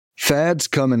Fads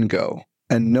come and go,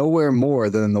 and nowhere more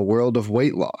than in the world of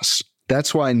weight loss.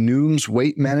 That's why Noom's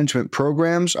weight management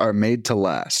programs are made to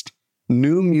last.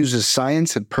 Noom uses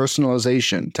science and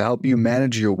personalization to help you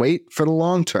manage your weight for the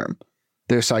long term.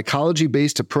 Their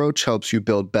psychology-based approach helps you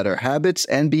build better habits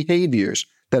and behaviors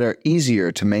that are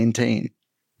easier to maintain.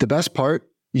 The best part?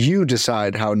 You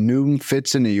decide how Noom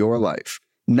fits into your life,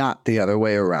 not the other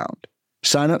way around.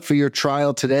 Sign up for your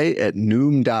trial today at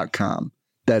Noom.com.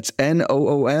 That's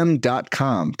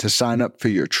Noom.com to sign up for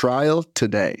your trial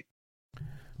today.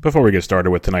 Before we get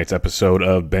started with tonight's episode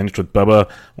of Benched with Bubba,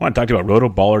 I want to talk to you about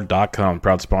rotoballer.com,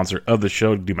 proud sponsor of the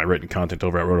show. Do my written content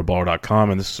over at rotoballer.com,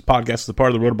 and this podcast is a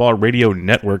part of the Rotoballer Radio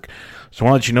Network. So I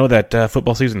want to let you know that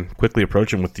football season quickly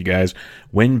approaching with you guys.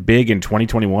 Win big in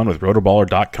 2021 with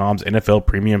rotoballer.com's NFL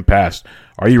Premium Pass.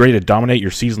 Are you ready to dominate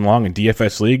your season long in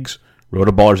DFS leagues?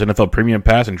 Rotoballer's NFL Premium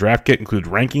Pass and Draft Kit includes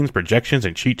rankings, projections,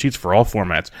 and cheat sheets for all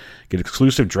formats. Get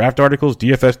exclusive draft articles,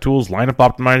 DFS tools, lineup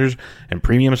optimizers, and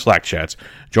premium Slack chats.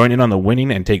 Join in on the winning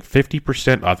and take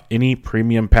 50% off any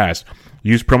Premium Pass.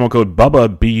 Use promo code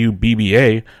BUBBA,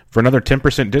 B-U-B-B-A, for another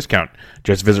 10% discount.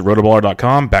 Just visit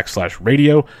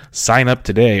rotoballer.com/radio, sign up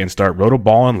today, and start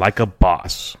rotoballing like a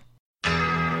boss.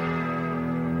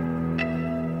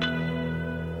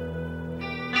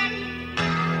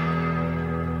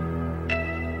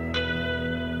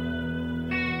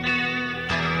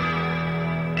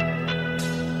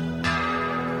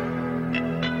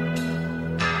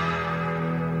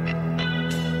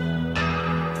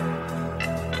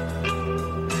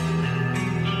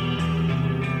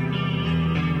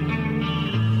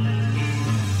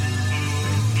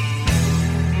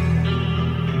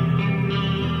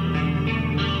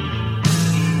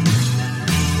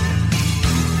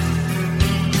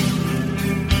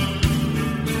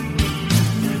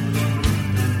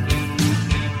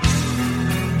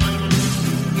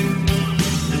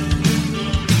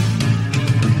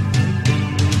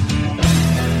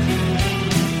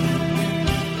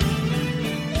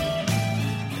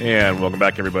 And welcome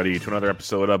back, everybody, to another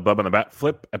episode of Bubba and the Bat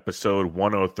Flip, episode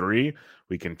 103.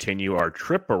 We continue our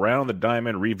trip around the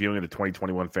diamond, reviewing the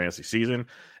 2021 fantasy season.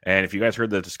 And if you guys heard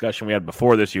the discussion we had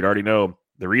before this, you'd already know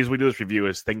the reason we do this review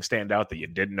is things stand out that you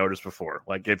didn't notice before.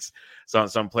 Like, it's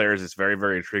some players, it's very,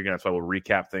 very intriguing. That's why we'll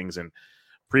recap things and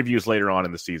previews later on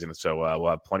in the season. So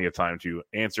we'll have plenty of time to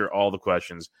answer all the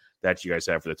questions that you guys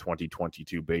have for the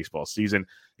 2022 baseball season.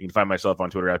 You can find myself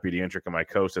on Twitter at BDentric and my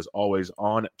co-host, as always,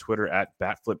 on Twitter at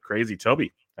BatFlipCrazy.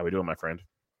 Toby, how we doing, my friend?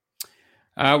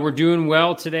 We're doing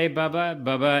well today, Bubba.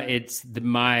 Bubba, it's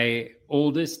my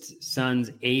oldest son's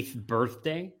 8th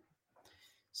birthday.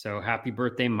 So happy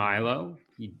birthday, Milo.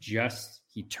 He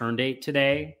turned 8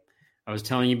 today. I was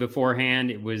telling you beforehand,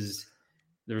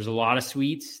 there was a lot of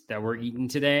sweets that were eaten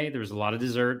today. There was a lot of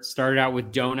dessert. Started out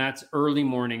with donuts early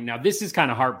morning. Now, this is kind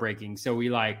of heartbreaking. So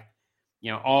we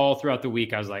all throughout the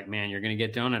week, I was like, man, you're going to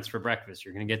get donuts for breakfast.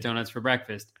 You're going to get donuts for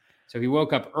breakfast. So he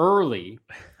woke up early.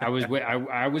 I was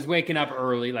waking up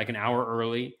early, like an hour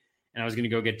early, and I was going to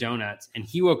go get donuts. And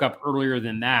he woke up earlier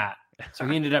than that. So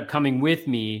he ended up coming with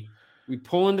me. We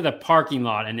pull into the parking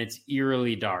lot, and it's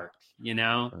eerily dark,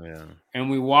 Yeah. And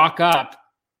we walk up.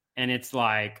 And it's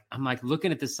like, I'm like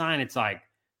looking at the sign. It's like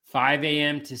 5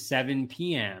 a.m. to 7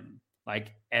 p.m.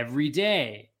 like every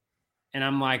day. And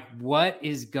I'm like, what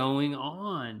is going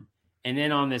on? And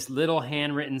then on this little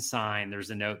handwritten sign,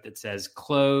 there's a note that says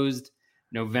closed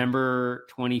November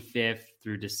 25th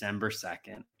through December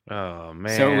 2nd. Oh,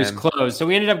 man. So it was closed. So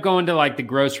we ended up going to like the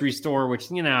grocery store,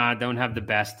 which, I don't have the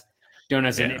best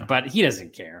donuts in it, but he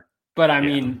doesn't care. But I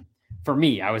mean, for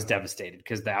me, I was devastated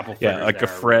because the apple fritters like a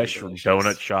fresh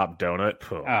donut shop donut.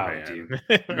 Oh, man.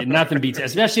 Dude. Nothing beats it,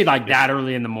 especially like that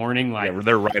early in the morning. Like,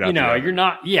 they're right out you're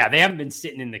not, they haven't been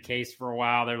sitting in the case for a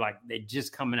while. They're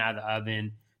just coming out of the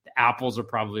oven. The apples are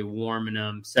probably warming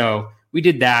them. So we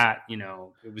did that,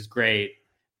 it was great.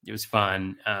 It was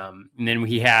fun. And then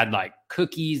he had like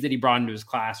cookies that he brought into his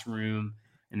classroom,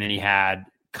 and then he had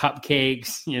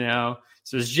cupcakes,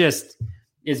 so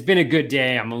it's been a good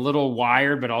day. I'm a little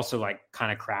wired, but also like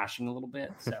kind of crashing a little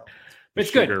bit. So, but it's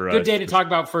good. Good day to talk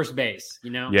about first base,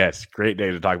 Yes, great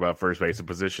day to talk about first base, a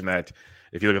position that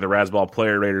if you look at the Razzball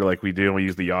player rater like we do, and we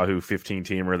use the Yahoo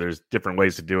 15-teamer, there's different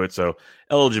ways to do it. So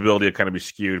eligibility will kind of be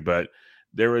skewed, but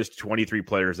there was 23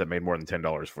 players that made more than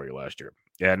 $10 for you last year.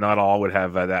 Yeah, not all would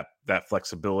have that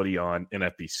flexibility on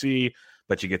NFBC,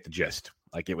 but you get the gist.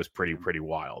 Like, it was pretty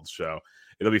wild. So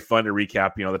it'll be fun to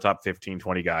recap, the top 15,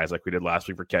 20 guys like we did last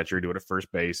week for catcher, do it at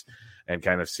first base, and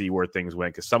kind of see where things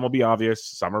went. Because some will be obvious.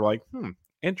 Some are like,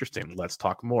 interesting. Let's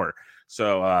talk more.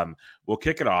 So we'll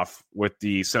kick it off with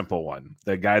the simple one.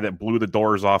 The guy that blew the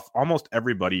doors off almost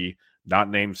everybody not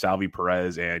named Salvi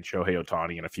Perez and Shohei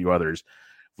Ohtani and a few others.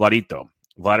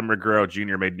 Vladimir Guerrero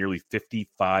Jr. made nearly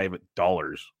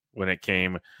 $55 when it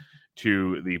came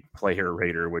to the player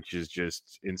rater, which is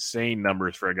just insane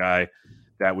numbers for a guy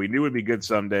that we knew would be good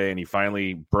someday, and he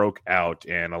finally broke out,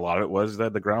 and a lot of it was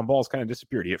that the ground balls kind of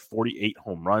disappeared. He hit 48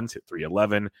 home runs, hit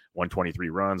 311, 123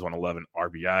 runs, 111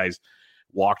 RBIs,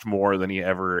 walked more than he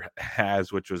ever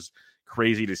has, which was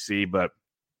crazy to see, but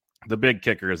the big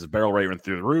kicker is his barrel rate went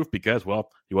through the roof because, well,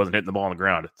 he wasn't hitting the ball on the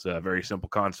ground. It's a very simple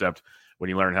concept when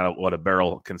you learn what a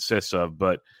barrel consists of,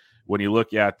 but when you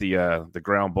look at the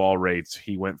ground ball rates,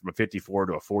 he went from a 54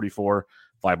 to a 44,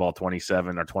 fly ball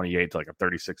 27 or 28 to like a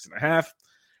 36.5.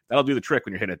 That'll do the trick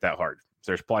when you're hitting it that hard.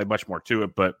 So there's probably much more to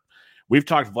it, but we've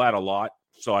talked Vlad a lot,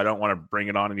 so I don't want to bring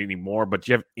it on anymore. But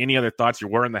do you have any other thoughts? You're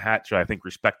wearing the hat, so I think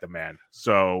respect the man.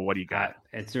 So what do you got?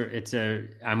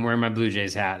 I'm wearing my Blue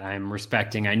Jays hat. I'm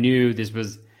respecting. I knew this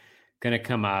was going to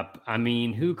come up. I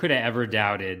mean, who could have ever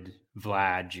doubted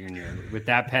Vlad Jr. with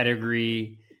that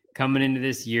pedigree? Coming into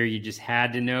this year, you just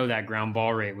had to know that ground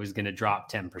ball rate was going to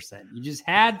drop 10%. You just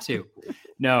had to.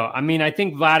 No, I mean, I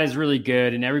think Vlad is really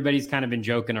good, and everybody's kind of been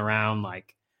joking around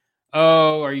like,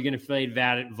 oh, are you going to fade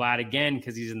Vlad again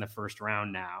because he's in the first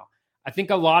round now? I think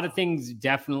a lot of things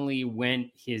definitely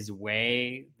went his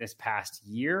way this past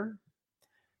year,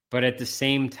 but at the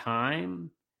same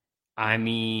time, I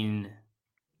mean,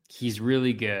 he's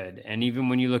really good. And even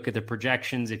when you look at the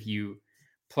projections, if you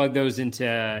plug those into,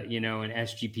 an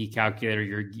SGP calculator,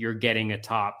 you're getting a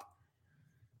top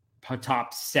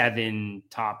 7,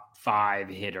 top 5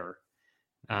 hitter.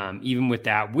 Even with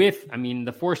that,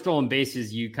 the 4 stolen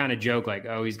bases, you kind of joke like,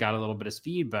 oh, he's got a little bit of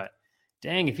speed, but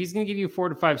dang, if he's going to give you 4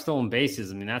 to 5 stolen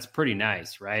bases, I mean, that's pretty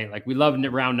nice, right? Like we love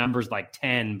round numbers like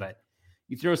 10, but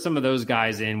you throw some of those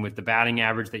guys in with the batting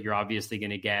average that you're obviously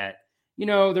going to get,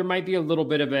 there might be a little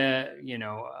bit of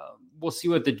we'll see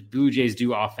what the Blue Jays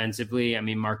do offensively. I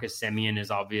mean, Marcus Semien is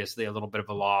obviously a little bit of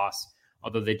a loss,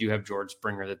 although they do have George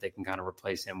Springer that they can kind of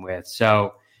replace him with.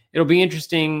 So it'll be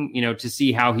interesting, to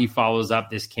see how he follows up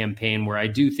this campaign where I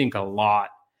do think a lot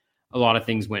of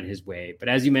things went his way. But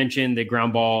as you mentioned, the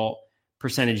ground ball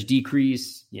percentage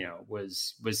decrease,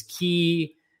 was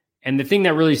key. And the thing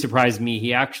that really surprised me,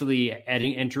 he actually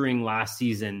entering last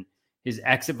season, his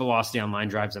exit velocity on line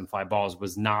drives and fly balls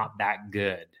was not that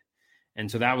good. And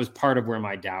so that was part of where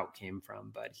my doubt came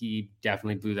from. But he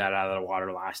definitely blew that out of the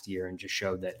water last year and just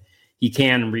showed that he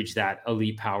can reach that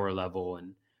elite power level.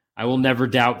 And I will never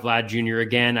doubt Vlad Jr.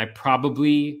 again. I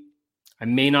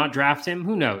may not draft him.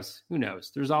 Who knows?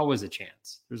 There's always a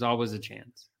chance.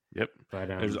 Yep. But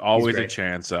there's always a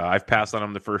chance. I've passed on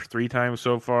him the first 3 times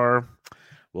so far.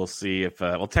 We'll see if,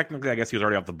 technically, I guess he was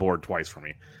already off the board twice for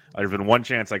me. There's been one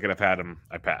chance I could have had him.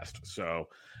 I passed. So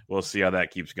we'll see how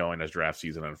that keeps going as draft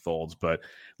season unfolds. But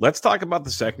let's talk about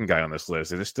the second guy on this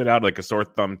list. It stood out like a sore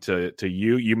thumb to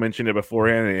you. You mentioned it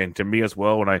beforehand, and to me as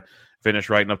well when I finished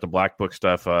writing up the Black Book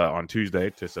stuff on Tuesday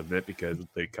to submit because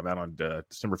they come out on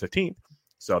December 15th.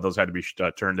 So those had to be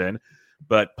turned in.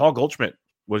 But Paul Goldschmidt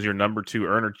was your number 2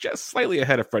 earner, just slightly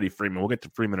ahead of Freddie Freeman. We'll get to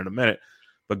Freeman in a minute.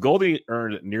 But Goldie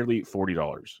earned nearly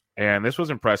 $40. And this was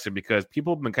impressive because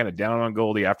people have been kind of down on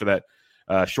Goldie after that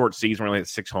short season where he only had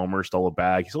 6 homers, stole a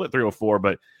bag. He still hit 304,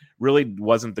 but really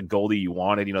wasn't the Goldie you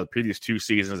wanted. The previous 2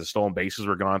 seasons, the stolen bases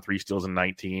were gone, 3 steals in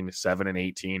 19, 7 in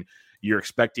 18. You're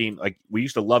expecting, like, we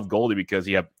used to love Goldie because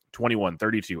he had 21,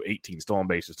 32, 18 stolen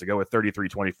bases to go with 33,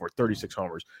 24, 36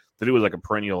 homers. That he was like a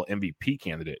perennial MVP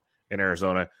candidate in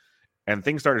Arizona. And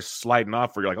things started sliding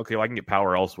off where you're like, okay, well, I can get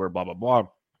power elsewhere, blah, blah, blah.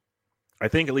 I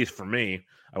think, at least for me,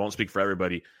 I won't speak for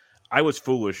everybody, I was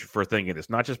foolish for thinking this,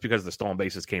 not just because the stolen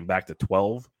bases came back to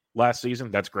 12 last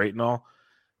season. That's great and all.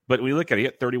 But when you look at it, he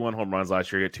hit 31 home runs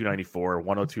last year. He had 294,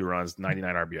 102 runs,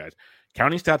 99 RBIs.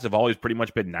 Counting stats have always pretty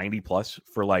much been 90-plus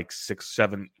for like 6,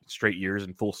 7 straight years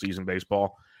in full season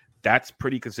baseball. That's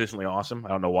pretty consistently awesome. I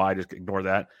don't know why. Just ignore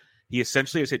that. He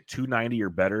essentially has hit 290 or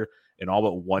better in all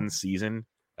but one season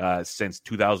since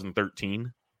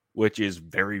 2013, which is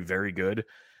very, very good.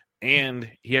 And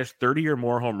he has 30 or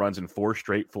more home runs in 4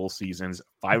 straight full seasons,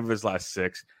 5 of his last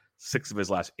 6, 6 of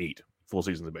his last 8 full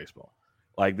seasons of baseball.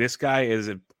 Like, this guy is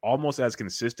almost as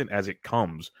consistent as it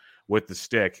comes with the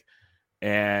stick.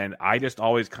 And I just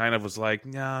always kind of was like,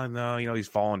 no, he's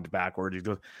falling backwards.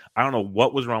 I don't know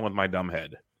what was wrong with my dumb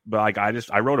head. But like,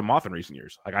 I wrote him off in recent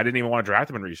years. Like, I didn't even want to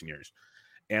draft him in recent years.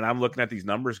 And I'm looking at these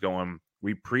numbers going,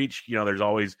 we preach, there's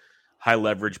always high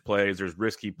leverage plays, there's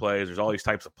risky plays, there's all these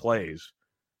types of plays.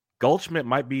 Goldschmidt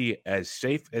might be as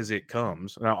safe as it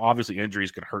comes. Now, obviously,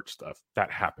 injuries can hurt stuff. That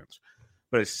happens.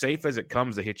 But as safe as it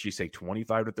comes to hit you, say,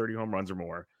 25 to 30 home runs or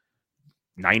more,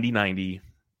 90-90,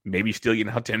 maybe steal you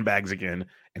now 10 bags again,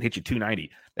 and hit you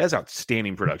 290. That's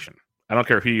outstanding production. I don't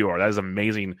care who you are. That is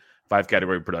amazing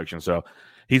 5-category production. So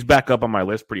he's back up on my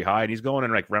list pretty high, and he's going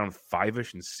in like round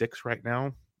 5-ish and 6 right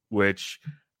now, which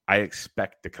I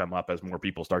expect to come up as more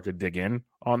people start to dig in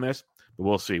on this. But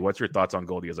we'll see. What's your thoughts on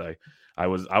Goldie?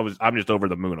 I'm just over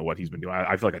the moon at what he's been doing.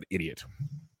 I feel like an idiot.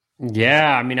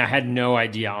 Yeah, I mean, I had no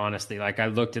idea, honestly. Like, I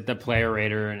looked at the player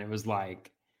rater, and it was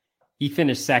like, he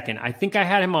finished second. I think I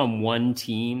had him on one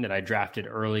team that I drafted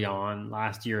early on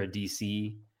last year at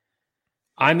DC.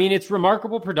 I mean, it's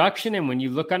remarkable production. And when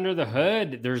you look under the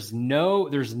hood, there's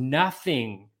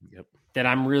nothing that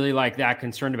I'm really like that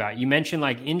concerned about. You mentioned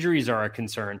like injuries are a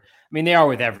concern. I mean, they are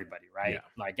with everybody, right? Yeah.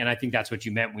 Like, and I think that's what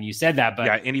you meant when you said that. But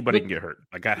yeah, anybody can get hurt.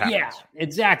 Like that happens. Yeah,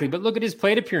 exactly. But look at his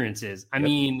plate appearances. I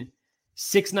mean,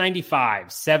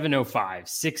 695, 705,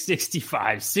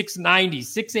 665, 690,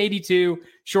 682,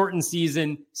 shortened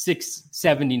season,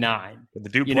 679. The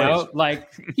dude you plays. know,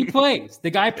 like he plays. The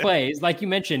guy plays. Like you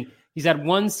mentioned, he's had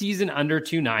one season under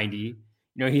 290. You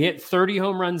know, he hit 30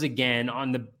 home runs again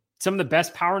on some of the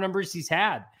best power numbers he's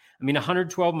had. I mean,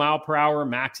 112 mile per hour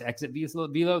max exit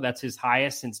velo. That's his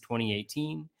highest since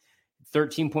 2018.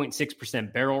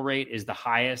 13.6% barrel rate is the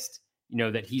highest, you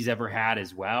know, that he's ever had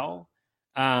as well.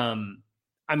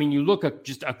 I mean, you look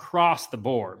just across the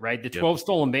board, right? The 12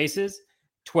 stolen bases,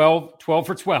 12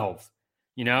 for 12,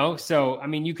 you know? So, I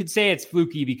mean, you could say it's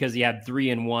fluky because he had 3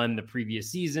 and 1 the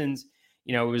previous seasons.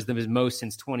 You know, it was his most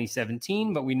since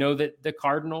 2017, but we know that the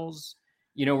Cardinals,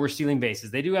 you know, were stealing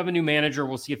bases. They do have a new manager.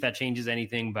 We'll see if that changes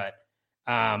anything, but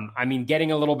I mean,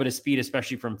 getting a little bit of speed,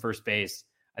 especially from first base,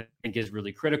 I think is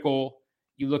really critical.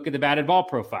 You look at the batted ball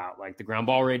profile, like the ground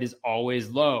ball rate is always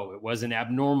low. It wasn't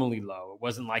abnormally low. It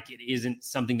wasn't like it isn't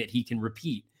something that he can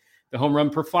repeat. The home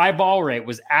run per fly ball rate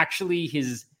was actually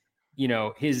his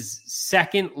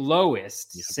second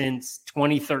lowest since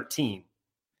 2013.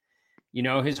 You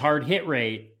know, his hard hit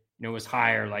rate, you know, was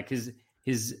higher. Like his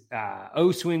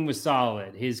O swing was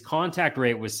solid. His contact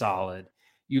rate was solid.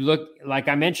 You look, like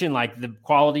I mentioned, like the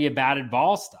quality of batted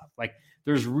ball stuff, like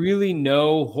there's really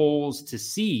no holes to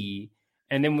see.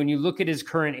 And then when you look at his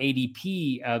current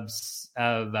ADP of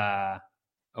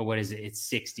what is it? It's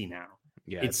 60 now.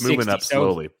 Yeah, it's moving 60. Up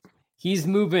slowly. So he's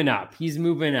moving up.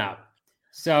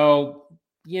 So,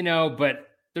 you know, but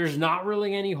there's not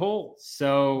really any holes.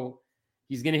 So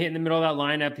he's going to hit in the middle of that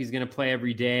lineup. He's going to play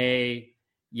every day.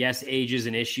 Yes, age is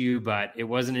an issue, but it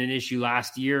wasn't an issue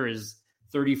last year. Is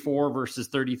 34 versus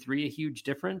 33 a huge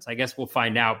difference? I guess we'll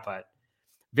find out, but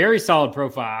very solid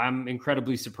profile. I'm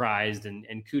incredibly surprised and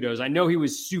kudos. I know he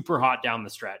was super hot down the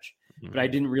stretch, but I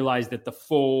didn't realize that the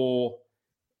full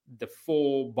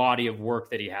body of work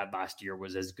that he had last year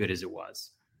was as good as it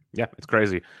was. Yeah, it's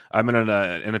crazy. I'm in an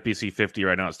NFBC 50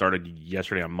 right now. It started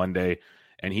yesterday on Monday,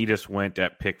 and he just went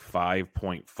at pick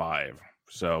 5.5.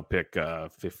 So pick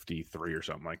 53 or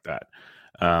something like that,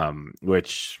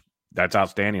 which that's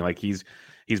outstanding. Like he's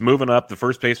moving up. The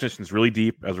first base position is really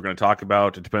deep, as we're going to talk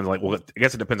about. It depends, I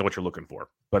guess it depends on what you're looking for.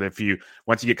 But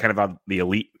once you get kind of out the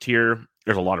elite tier,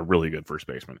 there's a lot of really good first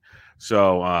basemen.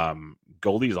 So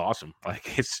Goldie's awesome.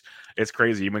 Like it's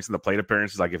crazy. You mentioned the plate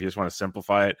appearances. Like if you just want to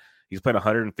simplify it, he's played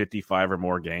 155 or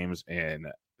more games in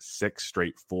 6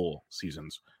 straight full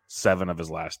seasons. 7 of his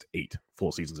last 8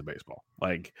 full seasons of baseball.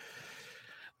 Like,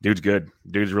 dude's good.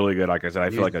 Dude's really good. Like I said, I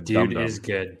feel like a dumb. Dude is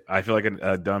good. I feel like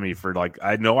a dummy for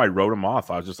I know I wrote him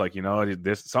off. I was just like, you know,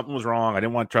 something was wrong. I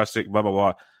didn't want to trust it. Blah blah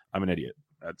blah. I'm an idiot.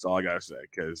 That's all I gotta say.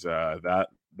 Because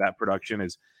that production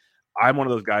is. I'm one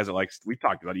of those guys that we've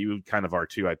talked about. You kind of are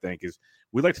too. I think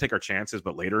we like to take our chances,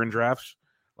 but later in drafts,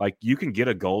 like you can get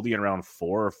a Goldie in round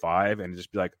 4 or 5 and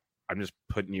just be like, I'm just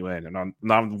putting you in, and I'm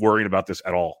not worrying about this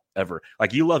at all ever.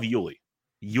 Like you love Yuli.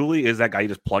 Yuli is that guy you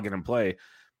just plug in and play.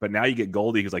 But now you get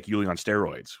Goldie, who's like Yuli on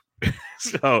steroids.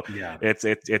 So yeah, it's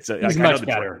he's much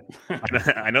better.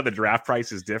 I know the draft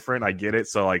price is different. I get it.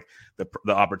 So like the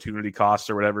opportunity costs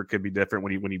or whatever could be different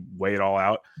when you weigh it all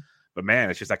out. But man,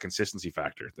 it's just that consistency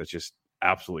factor that's just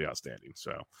absolutely outstanding.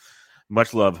 So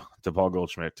much love to Paul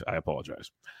Goldschmidt. I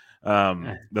apologize.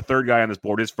 The third guy on this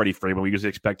board is Freddie Freeman. We usually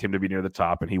expect him to be near the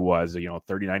top, and he was,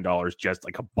 $39, just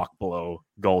like a buck below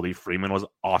Goldie. Freeman was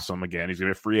awesome. Again, he's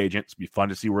going to be a free agent. It's going to be fun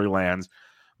to see where he lands.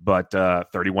 But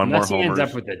 31 Unless more homers. He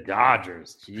ends up with the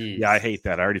Dodgers. Jeez. Yeah, I hate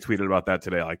that. I already tweeted about that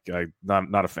today. I'm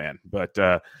not a fan. But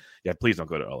yeah, please don't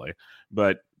go to LA.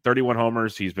 But 31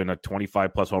 homers. He's been a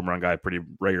 25-plus home run guy pretty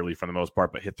regularly for the most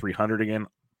part, but hit 300 again.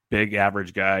 Big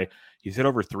average guy. He's hit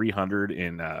over 300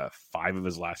 in 5 of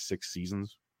his last 6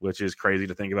 seasons, which is crazy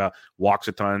to think about. Walks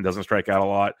a ton, doesn't strike out a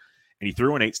lot. and he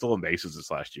threw in 8 stolen bases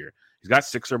this last year. He's got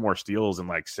 6 or more steals in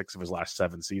like 6 of his last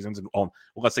 7 seasons. And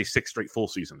let's say 6 straight full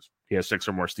seasons. He has 6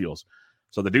 or more steals.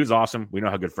 So the dude's awesome. We know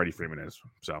how good Freddie Freeman is.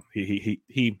 So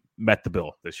he met the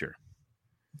bill this year.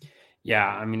 Yeah,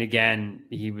 I mean, again,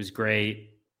 he was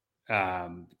great.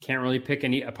 Can't really pick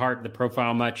apart the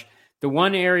profile much. The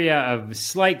one area of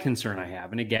slight concern I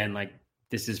have, and again, like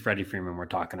this is Freddie Freeman we're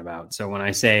talking about. So when I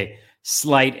say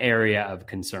slight area of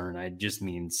concern, I just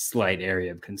mean slight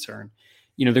area of concern.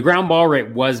 The ground ball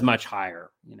rate was much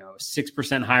higher,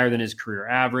 6% higher than his career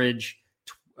average,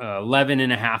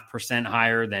 11.5%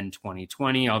 higher than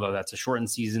 2020, although that's a shortened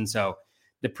season. So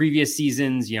the previous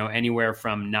seasons, anywhere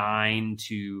from 9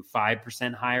 to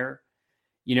 5% higher,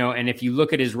 and if you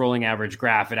look at his rolling average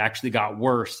graph, it actually got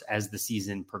worse as the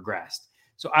season progressed.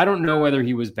 So I don't know whether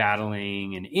he was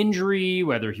battling an injury,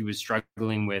 whether he was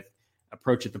struggling with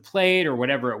approach at the plate or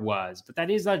whatever it was, but that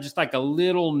is just like a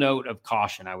little note of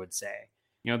caution, I would say.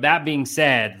 That being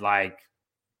said,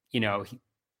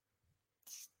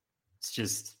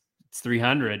 it's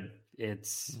 300,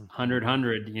 it's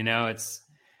 100, it's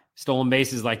stolen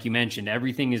bases. Like you mentioned,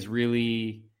 everything is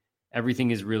really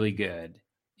good,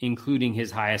 including his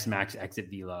highest max exit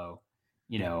velo,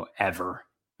 ever.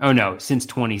 Oh no, since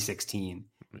 2016,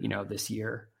 this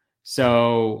year.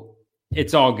 So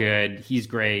it's all good. He's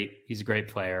great. He's a great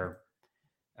player.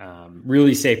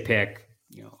 Really safe pick.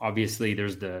 Obviously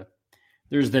there's the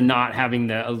not having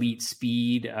the elite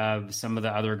speed of some of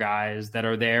the other guys that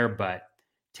are there, but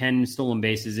 10 stolen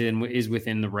bases is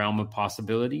within the realm of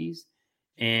possibilities.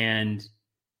 And,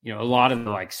 a lot of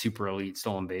the like super elite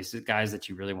stolen bases guys that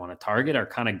you really want to target are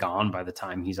kind of gone by the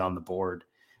time he's on the board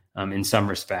in some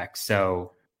respects.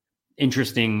 So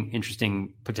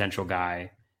interesting potential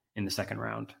guy in the second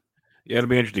round. Yeah, it'll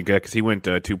be interesting because he went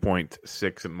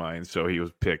 2.6 in mine. So he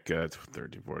was pick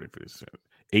 13, 40,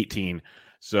 18.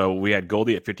 So we had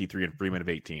Goldie at 53 and Freeman of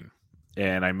 18.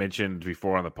 And I mentioned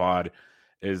before on the pod,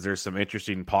 is there's some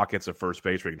interesting pockets of first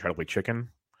base where you can try to play chicken.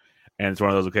 And it's one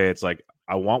of those, okay, it's like,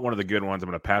 I want one of the good ones. I'm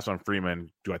going to pass on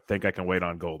Freeman. Do I think I can wait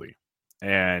on Goldie?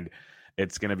 And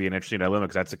it's going to be an interesting dilemma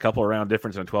because that's a couple of round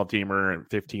difference in a 12-teamer, and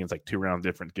 15 is like 2 round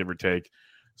difference, give or take.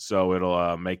 So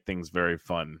it'll make things very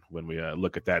fun when we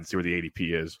look at that and see where the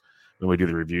ADP is when we do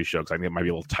the review show, because I think it might be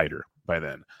a little tighter by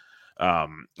then.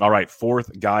 All right,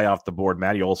 fourth guy off the board,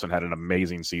 Matty Olson had an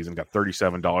amazing season, got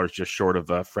 $37, just short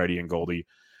of Freddie and Goldie.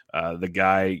 The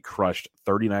guy crushed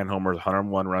 39 homers,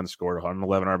 101 runs scored,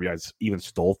 111 RBIs, even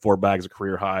stole 4 bags, a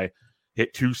career high,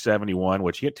 hit 271,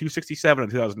 which he hit 267 in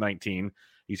 2019.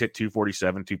 He's hit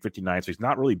 247, 259. So he's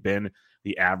not really been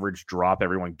the average drop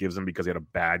everyone gives him because he had a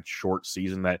bad short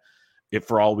season that, if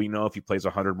for all we know, if he plays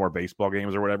 100 more baseball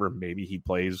games or whatever, maybe he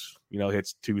plays,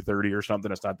 hits 230 or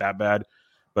something. It's not that bad,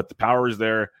 but the power is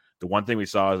there. The one thing we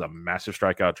saw is a massive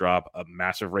strikeout drop, a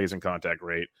massive raise in contact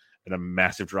rate, and a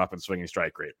massive drop in swinging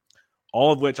strike rate,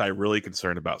 all of which I'm really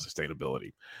concerned about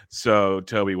sustainability. So,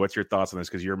 Toby, what's your thoughts on this?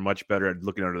 Because you're much better at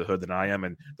looking under the hood than I am,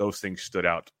 and those things stood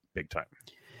out big time.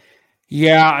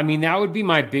 Yeah, I mean, that would be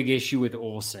my big issue with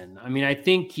Olson. I mean, I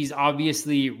think he's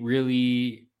obviously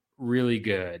really, really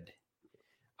good.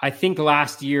 I think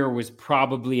last year was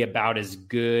probably about as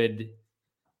good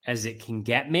as it can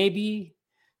get, maybe.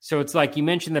 So it's like you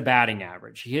mentioned the batting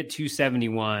average. He hit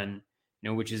 271.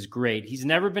 Which is great. He's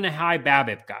never been a high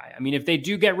BABIP guy. I mean, if they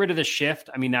do get rid of the shift,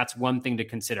 I mean, that's one thing to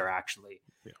consider actually,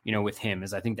 with him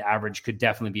is I think the average could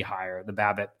definitely be higher. The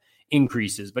BABIP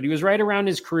increases, but he was right around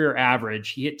his career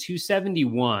average. He hit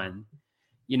 271,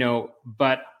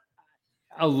 but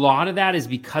a lot of that is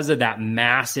because of that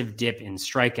massive dip in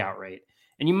strikeout rate.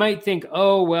 And you might think,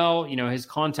 oh, well, his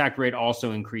contact rate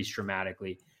also increased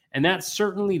dramatically. And that's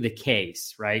certainly the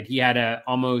case, right? He had a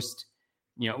almost,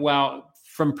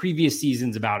 from previous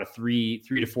seasons, about a 3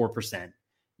 to 4%,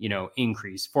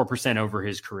 increase, 4% over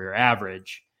his career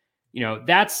average.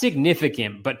 That's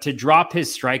significant, but to drop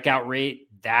his strikeout rate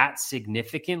that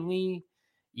significantly,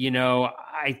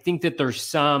 I think that there's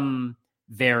some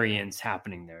variance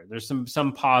happening there. There's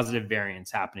some positive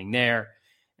variance happening there.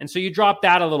 And so you drop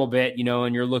that a little bit,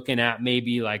 and you're looking at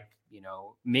maybe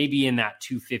maybe in that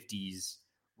 250s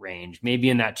range, maybe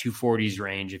in that 240s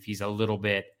range, if he's a little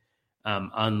bit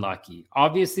unlucky.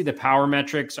 Obviously, the power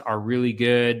metrics are really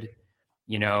good.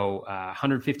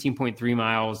 115.3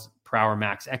 miles per hour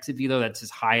max exit velo. That's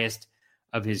his highest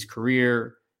of his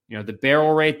career. The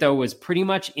barrel rate, though, was pretty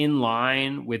much in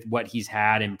line with what he's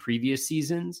had in previous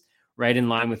seasons, right in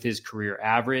line with his career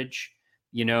average.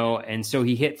 And so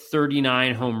he hit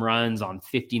 39 home runs on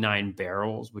 59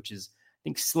 barrels, which is, I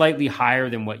think, slightly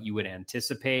higher than what you would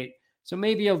anticipate. So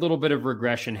maybe a little bit of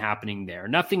regression happening there.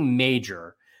 Nothing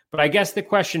major. But I guess the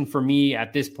question for me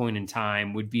at this point in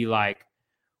time would be like,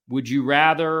 would you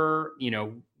rather,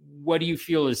 what do you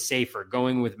feel is safer,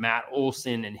 going with Matt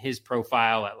Olson and his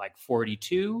profile at like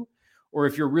 42? Or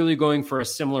if you're really going for a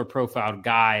similar profiled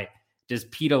guy, does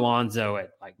Pete Alonso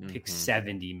at like pick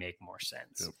 70 make more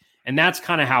sense? Yep. And that's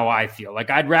kind of how I feel. Like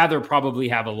I'd rather probably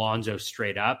have Alonso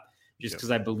straight up just because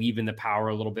I believe in the power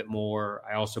a little bit more.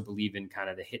 I also believe in kind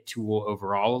of the hit tool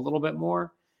overall a little bit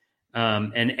more.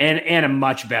 And a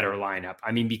much better lineup.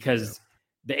 I mean, because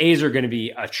the A's are going to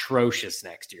be atrocious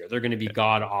next year. They're going to be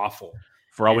god awful.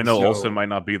 For all we know, Olsen might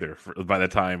not be there by the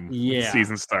time the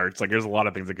season starts. Like, there's a lot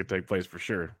of things that could take place for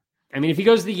sure. I mean, if he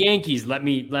goes to the Yankees, let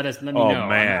me know.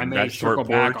 Man, I may circle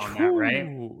back on that, right?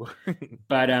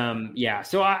 But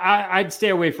so I'd stay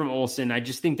away from Olsen. I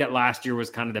just think that last year was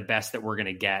kind of the best that we're going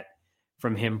to get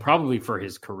from him, probably for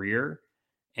his career,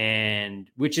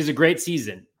 and which is a great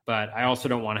season. But I also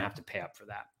don't want to have to pay up for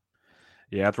that.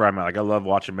 Yeah, that's right, I'm at. Like, I love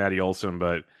watching Matty Olson,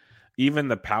 but even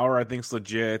the power I think is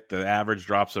legit. The average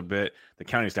drops a bit. The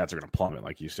counting stats are going to plummet,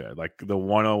 like you said. Like the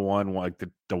 101, like the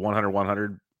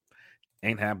 100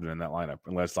 ain't happening in that lineup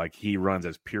unless like he runs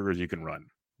as pure as you can run.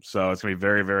 So it's going to be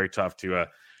very, very tough to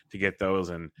get those.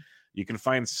 And you can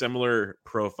find similar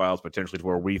profiles potentially to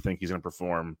where we think he's going to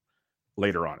perform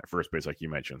later on at first base, like you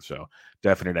mentioned. So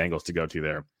definite angles to go to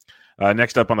there.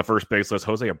 Next up on the first base list,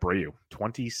 Jose Abreu,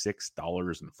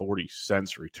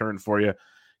 $26.40 return for you.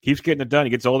 Keeps getting it done.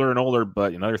 He gets older and older,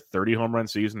 but another 30 home run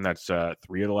season. That's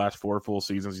 3 of the last 4 full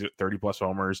seasons. He's at 30 plus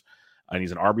homers, and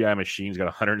he's an RBI machine. He's got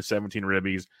 117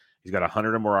 ribbies. He's got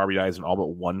 100 or more RBIs in all but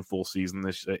 1 full season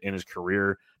in his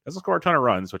career. Doesn't score a ton of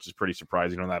runs, which is pretty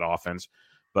surprising on that offense.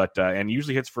 But and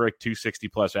usually hits for a 260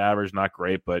 plus average. Not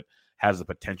great, but has the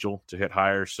potential to hit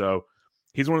higher. So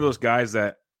he's one of those guys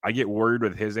that I get worried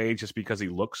with his age just because he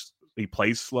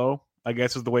plays slow, I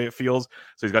guess is the way it feels.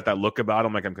 So he's got that look about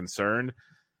him like I'm concerned.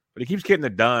 But he keeps getting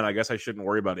it done. I guess I shouldn't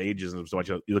worry about ages so much.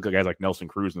 You look at guys like Nelson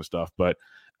Cruz and stuff. But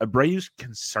Abreu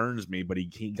concerns me, but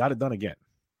he got it done again.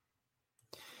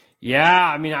 Yeah,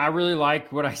 I mean, I really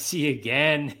like what I see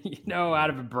again, out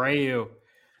of Abreu.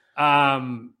 I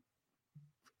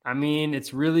mean,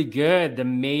 it's really good. The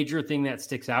major thing that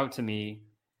sticks out to me,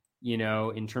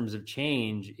 in terms of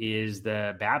change is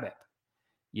the BABIP,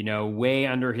 way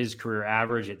under his career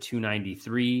average at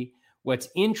 293. What's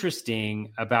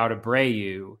interesting about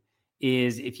Abreu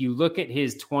is if you look at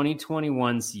his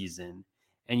 2021 season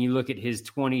and you look at his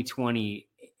 2020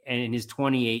 and his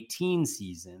 2018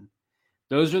 season,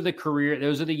 those are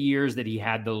the years that he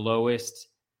had the lowest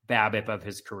BABIP of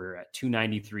his career at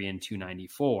 293 and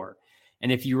 294.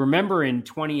 And if you remember in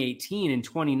 2018 and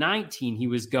 2019, he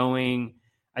was going,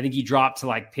 I think he dropped to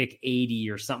like pick 80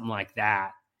 or something like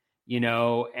that,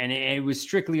 and it was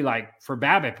strictly like for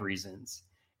BABIP reasons.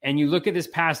 And you look at this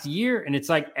past year and it's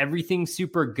like everything's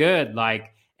super good. Like,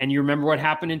 and you remember what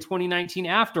happened in 2019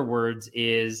 afterwards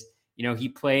is, he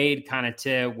played kind of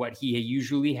to what he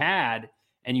usually had,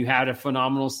 and you had a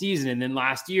phenomenal season. And then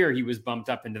last year he was bumped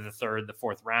up into the 3rd, the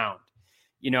 4th round.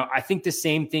 I think the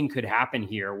same thing could happen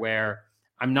here where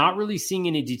I'm not really seeing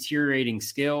any deteriorating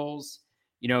skills.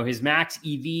 His max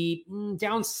EV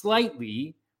down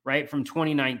slightly, right? From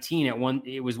 2019 it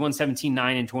was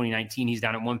 117.9 in 2019. He's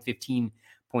down at 115.6,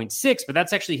 but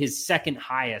that's actually his second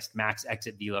highest max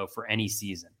exit velo for any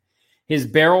season. His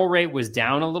barrel rate was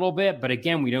down a little bit, but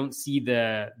again, we don't see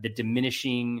the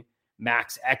diminishing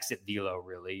max exit velo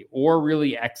really, or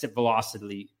really exit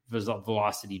velocity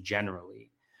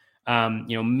generally.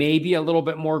 Maybe a little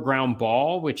bit more ground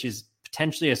ball, which is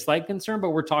potentially a slight concern,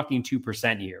 but we're talking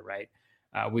 2% here, right?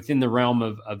 Within the realm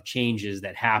of changes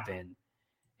that happen.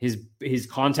 His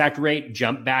contact rate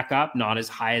jumped back up, not as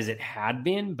high as it had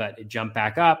been, but it jumped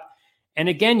back up. And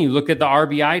again, you look at the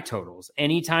RBI totals.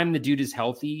 Anytime the dude is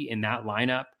healthy in that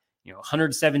lineup,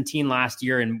 117 last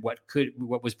year and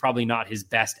what was probably not his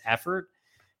best effort.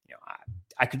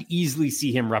 I could easily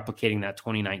see him replicating that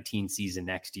 2019 season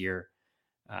next year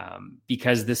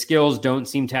because the skills don't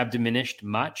seem to have diminished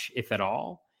much, if at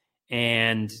all.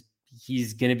 And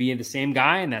he's going to be the same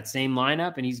guy in that same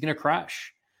lineup and he's going to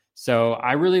crush. So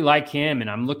I really like him,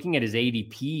 and I'm looking at his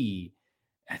ADP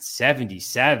at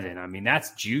 77. I mean,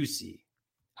 that's juicy.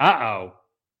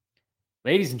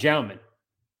 Ladies and gentlemen,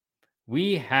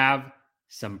 we have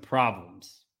some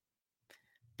problems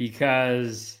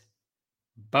because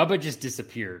Bubba just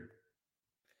disappeared.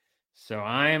 So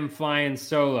I am flying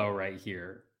solo right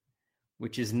here,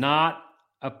 which is not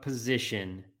a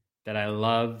position that I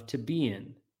love to be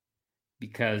in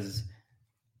because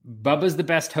Bubba's the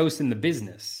best host in the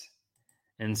business.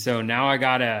 And so now I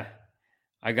gotta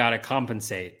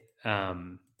compensate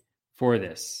for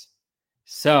this.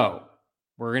 So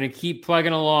We're going to keep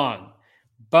plugging along.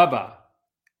 Bubba,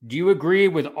 do you agree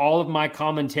with all of my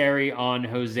commentary on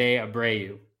Jose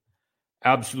Abreu?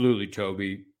 Absolutely,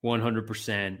 Toby.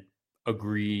 100%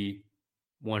 agree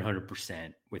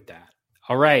 100% with that.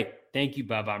 All right. Thank you,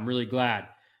 Bubba. I'm really glad.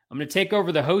 I'm going to take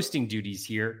over the hosting duties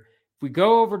here. If we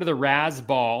go over to the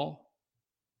Razzball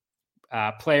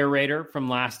player rater from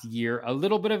last year, a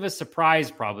little bit of a surprise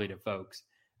probably to folks.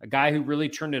 A guy who really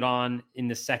turned it on in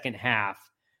the second half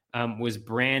was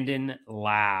Brandon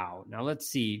Lau. Now, let's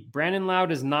see. Brandon Lau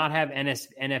does not have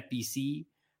NFBC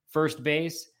first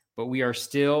base, but we are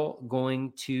still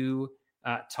going to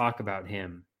talk about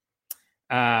him.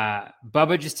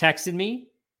 Bubba just texted me.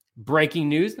 Breaking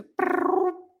news.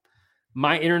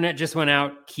 My internet just went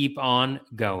out. Keep on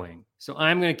going. So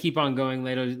I'm going to keep on going,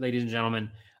 ladies and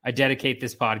gentlemen. I dedicate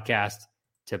this podcast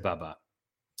to Bubba.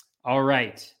 All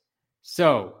right.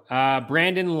 So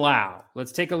Brandon Lau.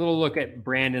 Let's take a little look at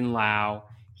Brandon Lau.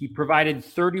 He provided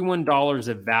 $31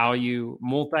 of value,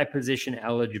 multi-position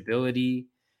eligibility.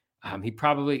 He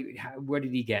probably, what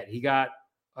did he get? He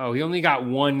only got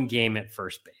one game at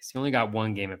first base.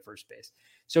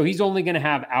 So he's only going to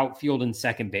have outfield and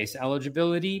second base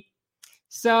eligibility.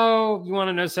 So you want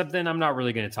to know something? I'm not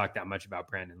really going to talk that much about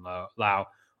Brandon Lau.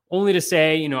 Only to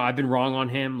say, I've been wrong on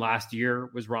him. Last year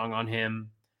was wrong on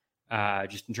him.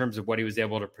 Just in terms of what he was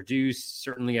able to produce,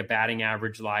 certainly a batting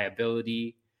average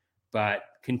liability, but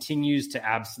continues to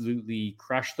absolutely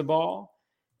crush the ball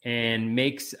and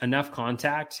makes enough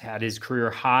contact, had his career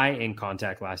high in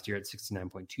contact last year at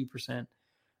 69.2%,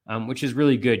 which is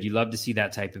really good. You love to see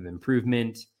that type of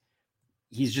improvement.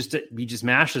 He just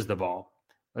mashes the ball.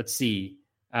 Let's see.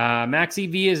 Max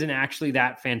EV isn't actually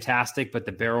that fantastic, but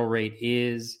the barrel rate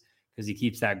is, because he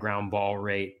keeps that ground ball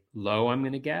rate low, I'm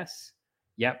going to guess.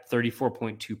 Yep,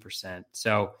 34.2%.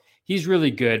 So he's really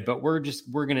good, but we're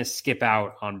going to skip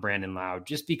out on Brandon Lau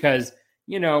just because,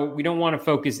 we don't want to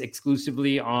focus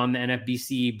exclusively on the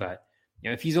NFBC, but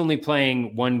if he's only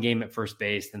playing one game at first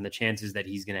base, then the chances that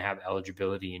he's going to have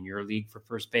eligibility in your league for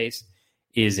first base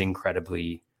is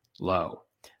incredibly low.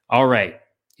 All right.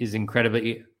 Is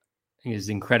incredibly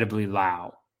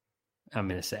low, I'm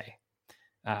going to say.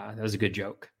 That was a good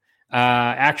joke.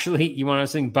 Actually, you want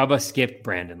to sing Bubba skipped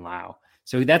Brandon Lau.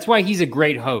 So that's why he's a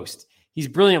great host. He's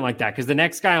brilliant like that because the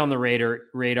next guy on the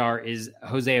radar is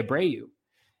Jose Abreu.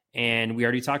 And we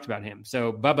already talked about him.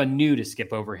 So Bubba knew to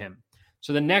skip over him.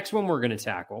 So the next one we're going to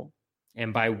tackle,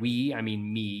 and by we, I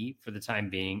mean me for the time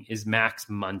being, is Max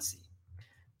Muncy.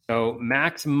 So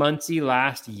Max Muncy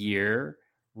last year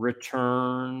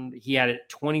returned, he had it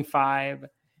 $25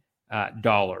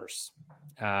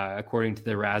 according to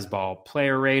the Razzball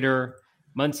player rater.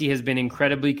 Muncy has been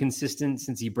incredibly consistent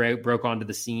since he broke onto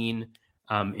the scene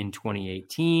in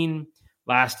 2018.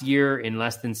 Last year, in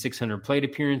less than 600 plate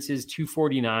appearances,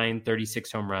 249,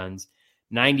 36 home runs,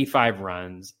 95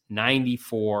 runs,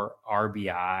 94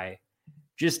 RBI.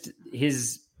 Just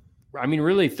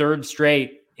really third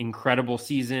straight incredible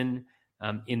season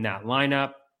in that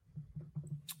lineup.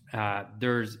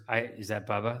 Is that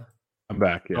Bubba? I'm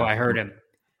back. Yeah. Oh, I heard him.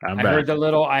 I heard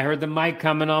the mic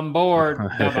coming on board.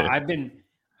 Bubba,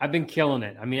 I've been killing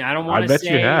it. I mean, I don't want to say.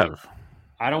 I bet you have.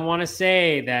 I don't want to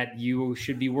say that you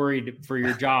should be worried for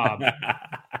your job,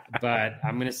 but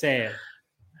I'm going to say it.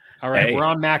 All right, We're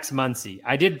on Max Muncy.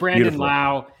 I did Brandon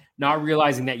Lau, not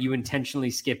realizing that you intentionally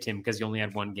skipped him because you only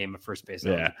had one game of first base.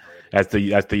 Yeah, that's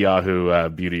the Yahoo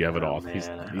beauty of it all. Man, he's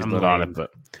lit on it, but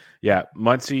yeah,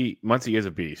 Muncy is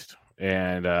a beast,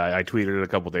 and I tweeted it a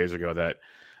couple days ago that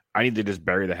I need to just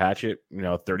bury the hatchet.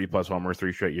 30 plus homers,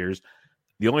 3 straight years.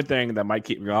 The only thing that might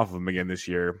keep me off of him again this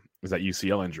year is that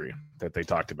UCL injury that they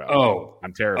talked about. Oh,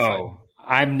 I'm terrified. Oh,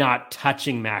 I'm not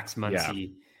touching Max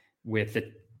Muncy with a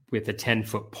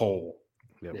 10-foot pole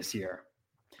this year.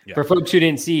 Yep. For folks who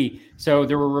didn't see, so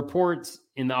there were reports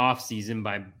in the offseason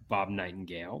by Bob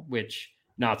Nightingale, which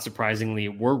not surprisingly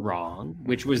were wrong,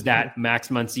 which was that Max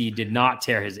Muncy did not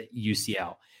tear his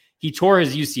UCL. He tore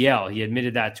his UCL. He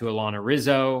admitted that to Alana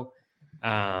Rizzo.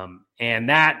 And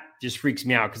that just freaks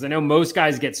me out because I know most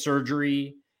guys get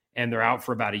surgery and they're out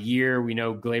for about a year. We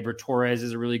know Gleyber Torres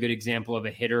is a really good example of a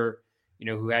hitter,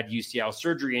 who had UCL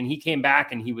surgery, and he came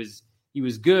back and he was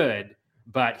good,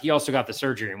 but he also got the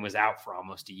surgery and was out for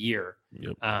almost a year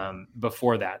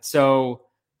before that. So,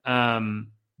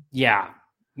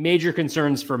 major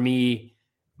concerns for me,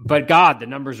 but God, the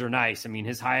numbers are nice. I mean,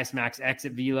 his highest max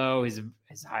exit velo, his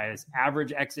highest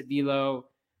average exit velo,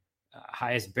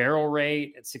 highest barrel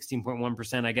rate at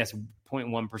 16.1%, I guess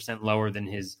 0.1% lower than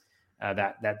his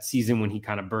that season when he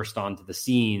kind of burst onto the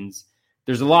scenes.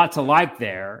 There's a lot to like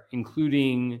there,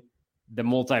 including the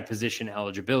multi-position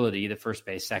eligibility, the first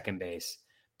base, second base.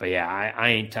 But yeah, I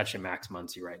ain't touching Max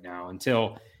Muncy right now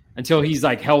until he's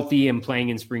like healthy and playing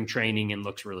in spring training and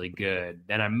looks really good.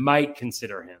 Then I might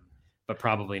consider him, but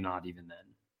probably not even then.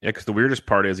 Yeah, because the weirdest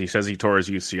part is he says he tore his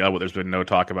UCL, but there's been no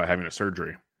talk about having a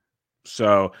surgery.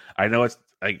 So I know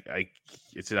I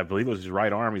believe it was his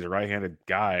right arm. He's a right-handed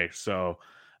guy, so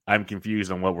I'm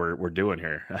confused on what we're doing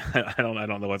here. I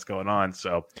don't know what's going on.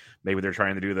 So maybe they're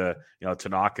trying to do the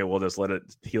Tanaka. We'll just let it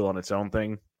heal on its own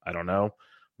thing. I don't know,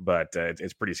 but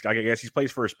it's pretty. I guess he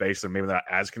plays first base, so maybe not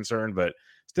as concerned, but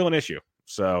still an issue.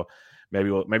 So maybe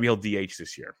he'll DH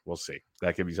this year. We'll see.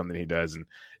 That could be something he does, and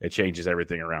it changes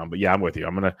everything around. But yeah, I'm with you.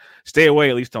 I'm gonna stay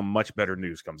away at least till much better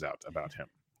news comes out about him.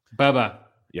 Bubba.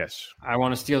 Yes. I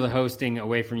want to steal the hosting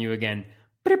away from you again.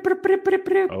 Oh,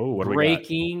 what do we got?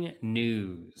 Breaking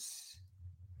news.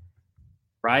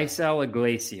 Raisel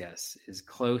Iglesias is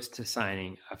close to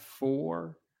signing a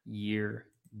 4-year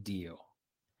deal.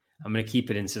 I'm going to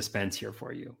keep it in suspense here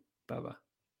for you, Bubba.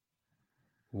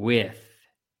 With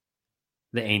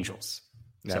the Angels.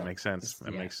 That makes sense.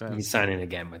 That makes sense. He's signing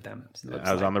again with them.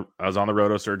 I was on the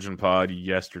Roto Surgeon pod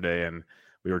yesterday, and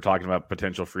we were talking about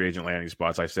potential free agent landing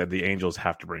spots. I said the Angels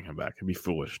have to bring him back. It'd be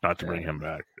foolish not to bring him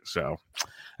back. So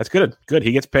that's good. Good.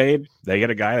 He gets paid. They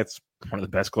get a guy that's one of the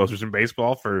best closers in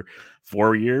baseball for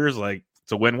 4 years. Like,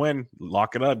 it's a win-win.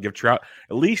 Lock it up. Give Trout.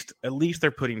 At least they're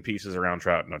putting pieces around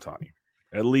Trout and Ohtani.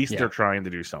 At least they're trying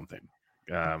to do something.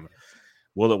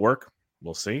 Will it work?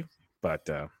 We'll see. But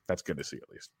that's good to see at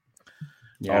least.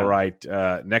 Yeah. All right.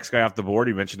 Next guy off the board,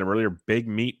 you mentioned him earlier, Big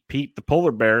Meat Pete, the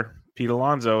polar bear. Pete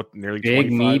Alonso, nearly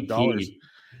 $25.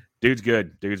 Dude's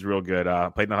good. Dude's real good.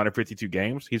 Played in 152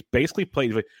 games. He's basically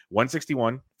played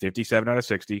 161, 57 out of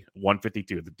 60,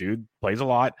 152. The dude plays a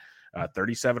lot.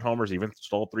 37 homers, even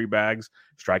stole 3 bags.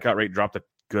 Strikeout rate dropped a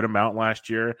good amount last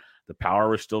year. The power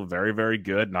was still very, very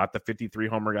good. Not the 53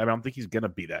 homer guy. I don't think he's going to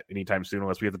be that anytime soon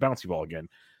unless we have the bouncy ball again.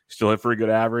 Still hit for a good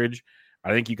average. I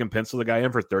think you can pencil the guy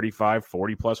in for 35,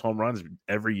 40-plus home runs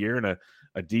every year and a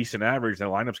decent average. The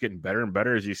lineup's getting better and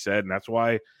better, as you said, and that's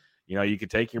why you could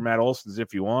take your Matt Olsons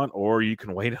if you want, or you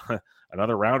can wait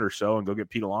another round or so and go get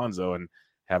Pete Alonso and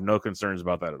have no concerns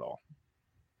about that at all.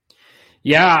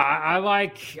 Yeah,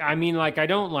 I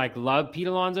don't love Pete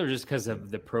Alonso just because of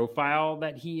the profile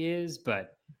that he is,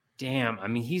 but damn,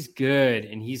 he's good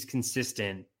and he's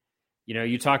consistent.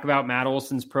 You talk about Matt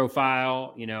Olson's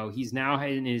profile, he's now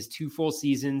in his 2 full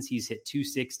seasons. He's hit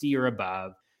 260 or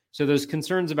above. So those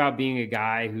concerns about being a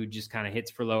guy who just kind of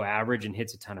hits for low average and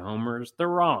hits a ton of homers, they're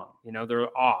wrong.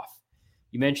 They're off.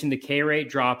 You mentioned the K rate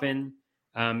dropping.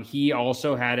 He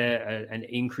also had an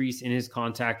increase in his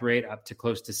contact rate up to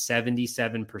close to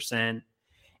 77%.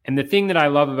 And the thing that I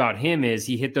love about him is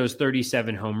he hit those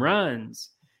 37 home runs.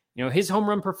 His home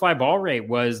run per fly ball rate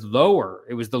was lower.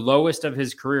 It was the lowest of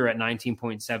his career at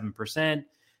 19.7%.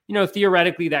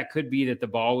 Theoretically, that could be that the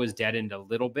ball was deadened a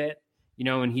little bit,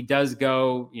 and he does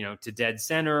go, to dead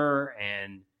center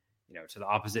and, to the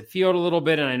opposite field a little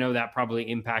bit. And I know that probably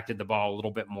impacted the ball a little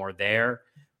bit more there.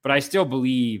 But I still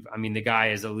believe, the guy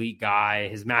is an elite guy.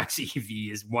 His max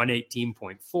EV is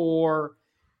 118.4.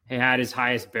 He had his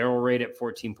highest barrel rate at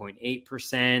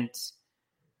 14.8%.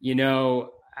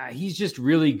 He's just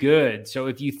really good. So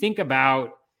if you think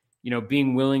about,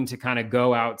 being willing to kind of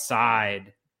go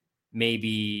outside,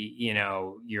 maybe,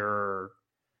 you're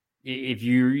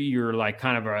like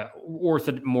kind of a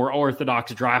more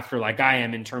orthodox drafter like I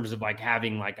am in terms of like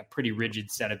having like a pretty rigid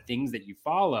set of things that you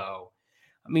follow.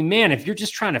 Man, if you're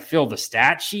just trying to fill the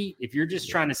stat sheet, if you're just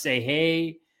trying to say,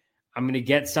 hey, I'm going to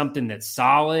get something that's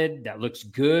solid, that looks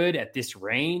good at this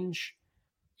range,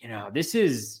 this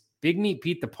is Big Meat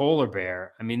Pete the polar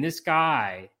bear. This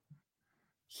guy,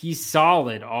 he's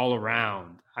solid all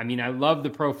around. I love the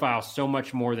profile so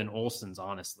much more than Olson's,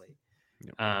 honestly.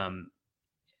 Yep.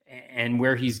 And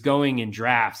where he's going in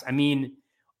drafts.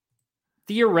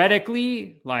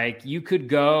 Theoretically, like you could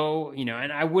go,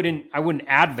 and I wouldn't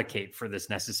advocate for this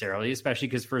necessarily, especially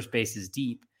because first base is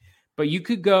deep, but you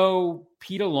could go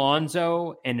Pete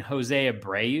Alonso and Jose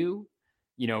Abreu,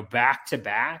 back to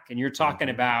back. And you're talking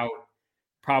about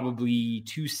probably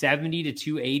 270 to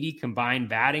 280 combined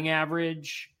batting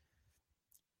average,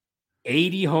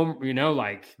 80 home,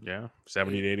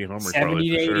 70 to 80 homers, 70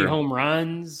 to 80 home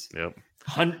runs. Yep.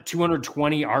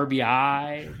 220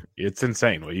 RBI. It's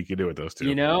insane what you can do with those two.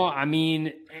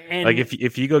 And like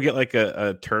if you go get like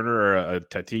a Turner or a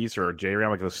Tatis or a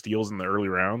J-Ram, like those steals in the early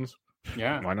rounds,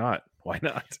 why not?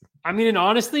 And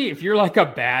honestly, if you're like a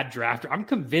bad drafter, I'm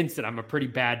convinced that I'm a pretty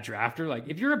bad drafter. Like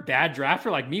if you're a bad drafter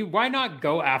like me, why not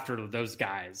go after those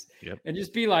guys? Yep. And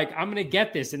just be like, I'm going to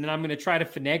get this. And then I'm going to try to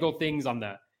finagle things on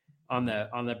on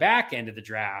the back end of the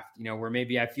draft, where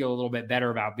maybe I feel a little bit better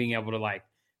about being able to like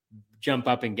jump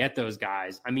up and get those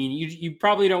guys. I mean, you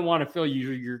probably don't want to fill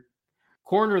your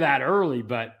corner that early,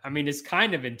 but I mean, it's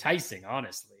kind of enticing,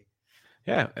 honestly.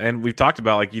 Yeah, and we've talked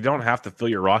about, like, you don't have to fill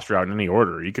your roster out in any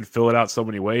order. You could fill it out so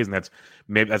many ways, and that's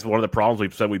one of the problems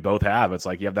we've said we both have. It's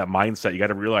like you have that mindset. You got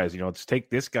to realize, let's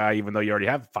take this guy, even though you already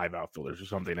have 5 outfielders or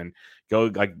something, and go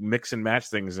like mix and match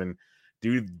things and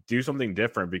do something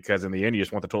different, because in the end, you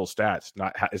just want the total stats.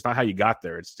 It's not how you got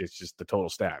there. It's just the total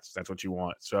stats. That's what you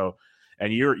want. So,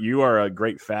 and you are a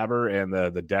great fabber, and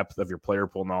the depth of your player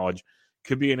pool knowledge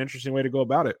could be an interesting way to go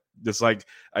about it. Just like,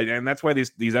 and that's why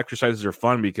these exercises are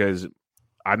fun, because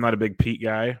I'm not a big Pete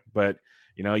guy, but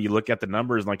you look at the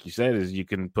numbers, like you said, is you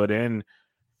can put in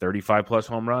 35 plus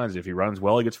home runs. If he runs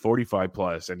well, he gets 45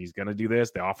 plus, and he's going to do this.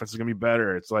 The offense is going to be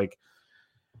better. It's like,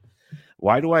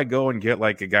 why do I go and get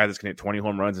like a guy that's going to hit 20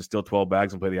 home runs and steal 12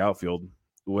 bags and play the outfield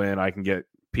when I can get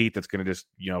Pete that's going to just,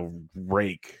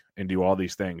 rake and do all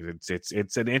these things?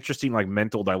 It's an interesting like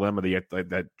mental dilemma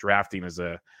that drafting is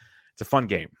it's a fun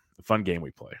game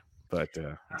we play. But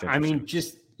I mean,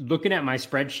 just looking at my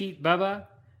spreadsheet, Bubba,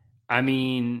 I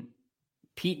mean,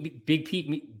 Big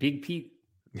Pete,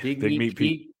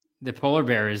 the polar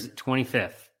bear is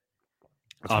 25th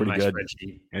That's on my good.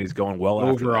 spreadsheet. And he's going well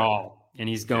overall, and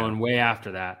he's going way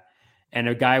after that. And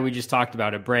a guy we just talked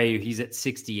about, Abreu, he's at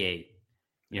 68,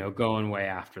 going way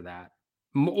after that.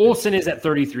 Olsen is at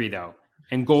 33, though,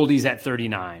 and Goldie's at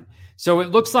 39. So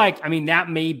it looks like, I mean, that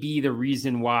may be the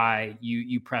reason why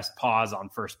you press pause on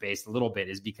first base a little bit,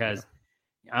 is because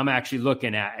I'm actually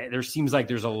looking at, there seems like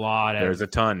there's a lot of, there's a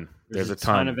ton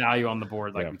of value on the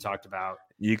board, like we talked about.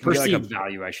 You can perceived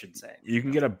value, I should say. You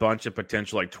can get a bunch of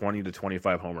potential like 20 to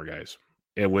 25 homer guys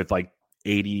with like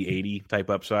 80 type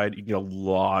upside. You can get a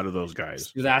lot of those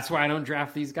guys. So that's why I don't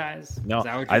draft these guys. No, Is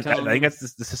that what I you're telling me? think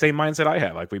it's the same mindset I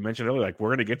have. Like we mentioned earlier, like we're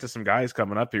going to get to some guys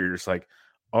coming up here. You're just like,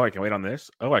 oh, I can wait on this.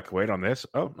 Oh, I can wait on this.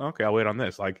 Oh, okay, I'll wait on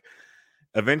this. Like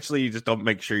eventually, you just don't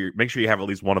make sure you have at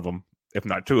least one of them, if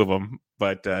not 2 of them.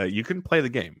 But you can play the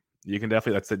game. You can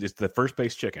definitely. Just the first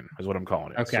base chicken is what I'm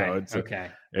calling it. Okay. So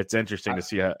it's interesting to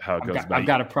see how it goes. I've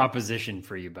got a proposition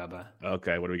for you, Bubba.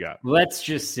 Okay, what do we got? Let's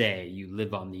just say you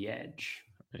live on the edge.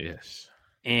 Yes.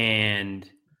 And,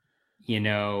 in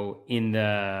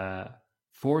the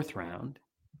 4th round,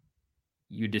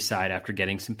 you decide, after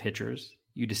getting some pitchers,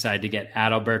 you decide to get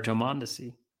Adalberto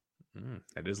Mondesi.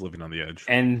 That is living on the edge.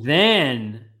 And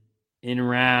then in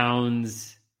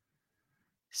rounds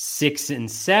 6 and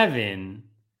 7,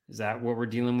 is that what we're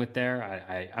dealing with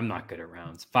there? I'm not good at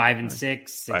rounds. 5 and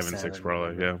 6. 5 and 6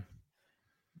 probably, yeah.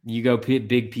 You go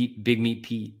Big Meat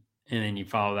Pete, and then you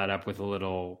follow that up with a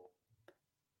little,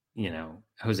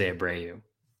 Jose Abreu.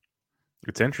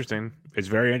 It's interesting. It's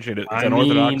very interesting. It's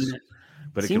unorthodox,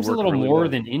 but it seems a little more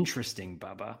than interesting,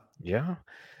 Bubba. Yeah.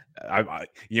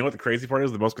 You know what the crazy part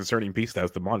is? The most concerning piece,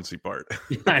 that's the Mondesi part.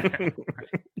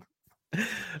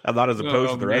 I'm not as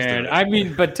opposed to the rest of it. I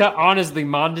mean, but honestly,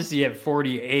 Mondesi at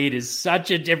 48 is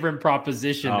such a different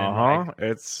proposition.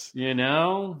 It's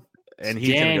and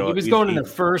he was going in the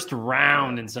first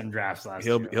round in some drafts last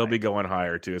year. He'll be going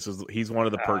higher too. He's one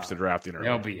of the perks to drafting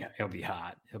early. He'll be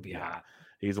hot. Hot.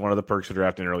 He's one of the perks to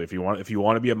drafting early. If you want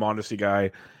to be a Mondesi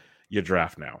guy, you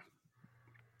draft now.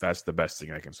 That's the best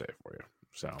thing I can say for you.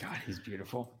 So God, he's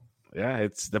beautiful. Yeah,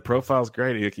 the profile's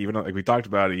great. Even like we talked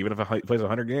about it, even if he plays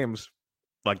 100 games,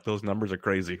 like those numbers are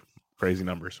crazy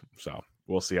numbers. So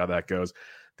we'll see how that goes.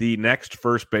 The next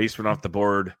first baseman off the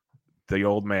board, the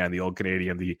old man, the old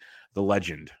Canadian, the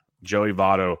legend, Joey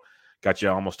Votto, got you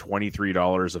almost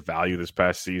 $23 of value this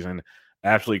past season.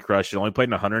 Absolutely crushed it. Only played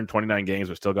in 129 games,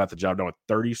 but still got the job done with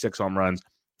 36 home runs.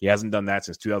 He hasn't done that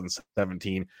since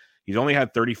 2017. He's only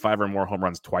had 35 or more home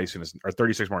runs or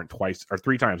 36 more twice or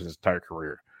 3 times in his entire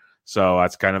career. So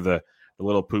that's kind of the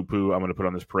little poo-poo I'm going to put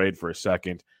on this parade for a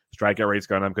second. Strikeout rate's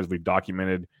gone up because we've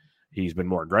documented he's been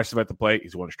more aggressive at the plate.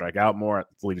 He's willing to strike out more.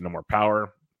 It's leading to more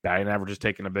power. Batting average is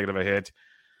taking a bit of a hit.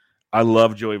 I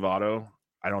love Joey Votto.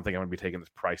 I don't think I'm going to be taking this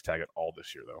price tag at all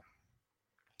this year, though.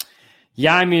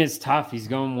 Yeah, I mean, it's tough. He's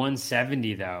going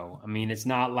 170, though. I mean, it's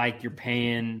not like you're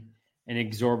paying an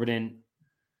exorbitant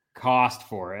cost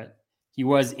for it. He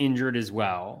was injured as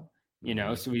well,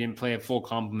 so we didn't play a full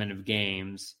complement of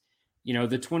games. The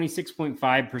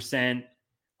 26.5%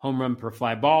 home run per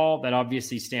fly ball, that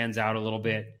obviously stands out a little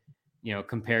bit,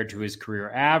 compared to his career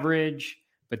average.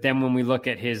 But then when we look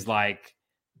at his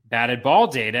batted ball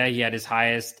data, he had his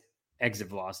highest exit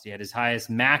velocity, he had his highest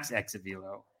max exit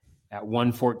velo at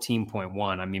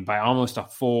 114.1. I mean, by almost a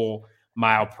full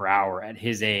mile per hour at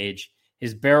his age.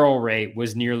 his barrel rate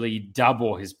was nearly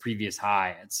double his previous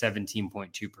high at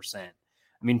 17.2%. I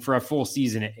mean, for a full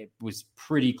season, it was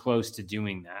pretty close to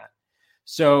doing that.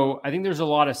 So I think there's a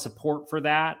lot of support for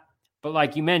that. But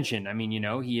like you mentioned, I mean,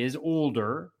 he is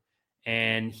older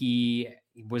and he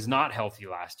was not healthy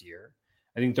last year.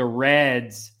 I think the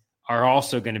Reds are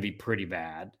also going to be pretty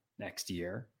bad next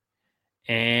year.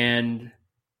 And,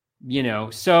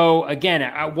 so again,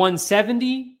 at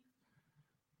 170,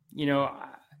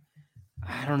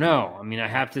 I don't know. I mean, I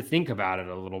have to think about it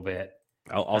a little bit.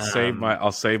 I'll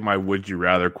save my would you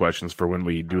rather questions for when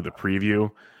we do the preview,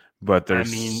 but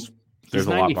there's he's a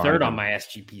lot behind 93rd on him. my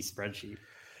SGP spreadsheet.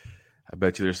 I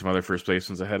bet you there's some other first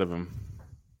basemans ahead of him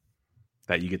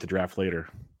that you get to draft later.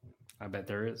 I bet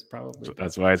there is, probably. So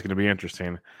that's why it's going to be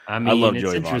interesting. I mean, I love it's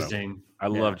Joey interesting. Votto. I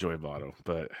love Joey Votto,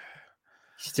 but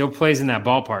he still plays in that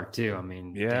ballpark too. I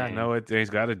mean, he's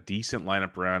got a decent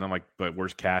lineup around him. Like, but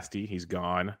where's Casty? He's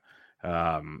gone.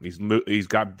 He's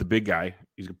got the big guy.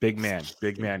 He's a big man,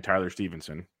 Tyler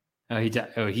Stevenson.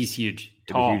 He's huge,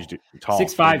 tall,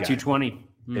 6'5", 220.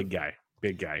 Big guy.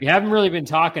 We haven't really been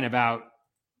talking about.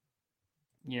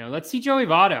 Let's see Joey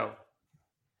Votto.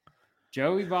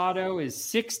 Joey Votto is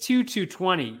 6'2",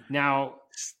 220. Now,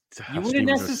 you wouldn't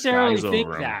necessarily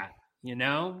think that,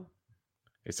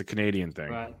 It's a Canadian thing.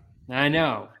 But I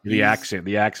know. The accent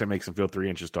makes him feel 3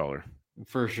 inches taller.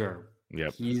 For sure.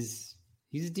 Yep. He's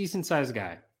a decent sized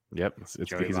guy. Yep.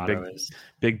 He's a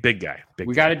big guy.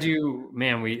 We got to do,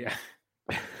 man, we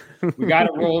got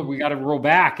to roll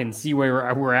back and see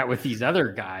where we're at with these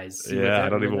other guys. I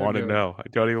don't even want to know. I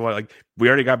don't even want we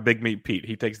already got Big Meat Pete.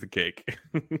 He takes the cake.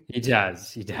 He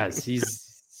does.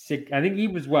 He's sick. I think he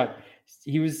was what?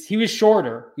 He was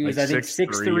shorter. He was, I think,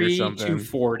 6'3",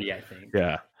 240, I think.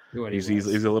 Yeah. He's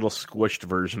a little squished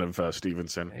version of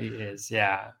Stevenson. He is,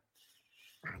 yeah.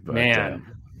 But, man.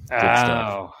 Good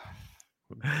stuff.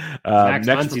 Max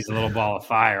Muncy's a little ball of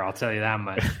fire, I'll tell you that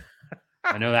much.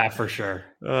 I know that for sure.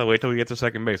 Wait till we get to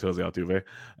second base, Jose Altuve.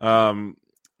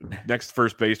 Next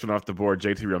first baseman off the board,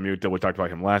 JT Realmuto. We talked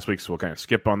about him last week, so we'll kind of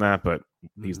skip on that, but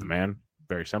he's the man.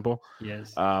 Very simple.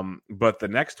 Yes. But the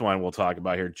next one we'll talk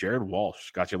about here, Jared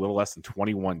Walsh, got you a little less than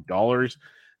 $21,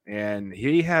 and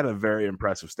he had a very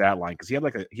impressive stat line because he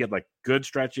had good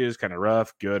stretches, kind of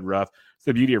rough, good, rough. It's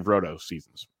the beauty of roto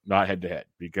seasons, not head to head,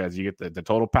 because you get the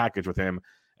total package with him.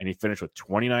 And he finished with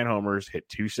 29 homers, hit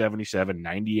 277,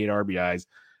 98 RBIs,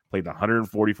 played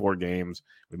 144 games.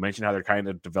 We mentioned how they're kind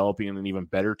of developing an even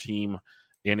better team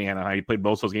in Anaheim. He played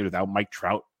most of those games without Mike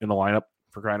Trout in the lineup,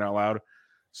 for crying out loud.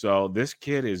 So this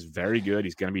kid is very good.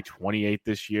 He's going to be 28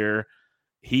 this year.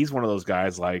 He's one of those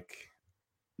guys, I'm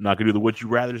not going to do the would you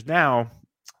rathers now.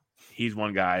 He's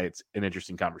one guy. It's an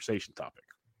interesting conversation topic.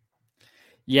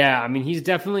 Yeah, I mean, he's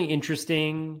definitely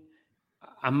interesting.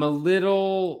 I'm a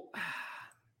little...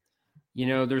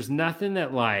 there's nothing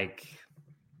that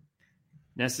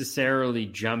necessarily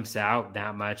jumps out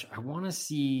that much. I want to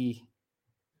see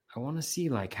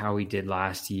how he did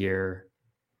last year,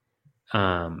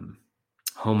 home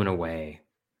and away.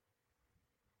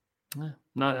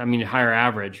 Higher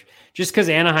average, just because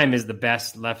Anaheim is the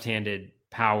best left-handed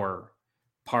power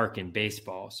park in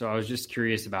baseball. So I was just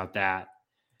curious about that.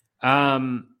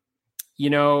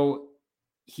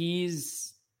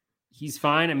 He's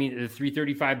fine. I mean, the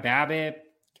 335 BABIP,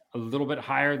 a little bit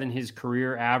higher than his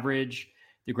career average.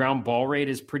 The ground ball rate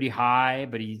is pretty high,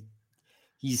 but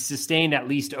he's sustained at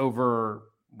least over,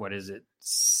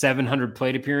 700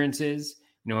 plate appearances,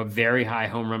 a very high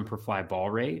home run per fly ball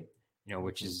rate,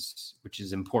 which is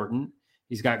important.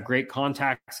 He's got great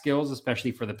contact skills,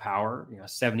 especially for the power,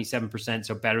 77%,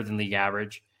 so better than league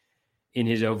average in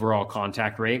his overall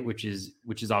contact rate, which is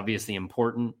obviously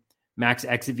important. Max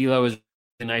exit velo is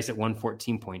nice at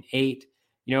 114.8,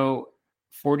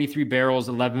 43 barrels,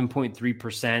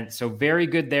 11.3%. So very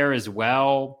good there as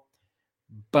well.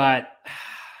 But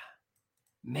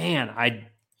man,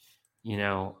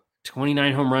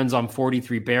 29 home runs on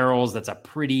 43 barrels. That's a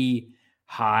pretty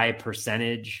high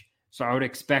percentage. So I would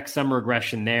expect some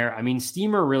regression there. I mean,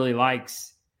 Steamer really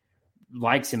likes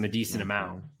him a decent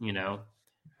amount,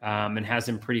 and has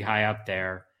him pretty high up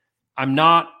there. I'm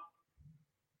not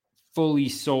fully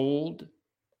sold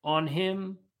on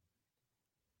him.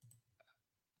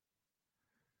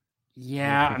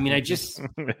 Yeah, I mean, I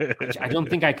don't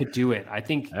think I could do it. I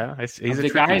think he's of the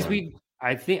guys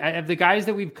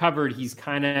that we've covered, he's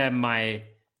kind of my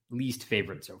least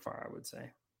favorite so far, I would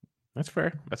say. That's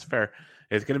fair.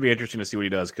 It's going to be interesting to see what he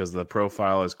does because the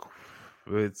profile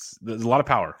there's a lot of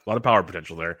power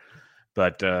potential there.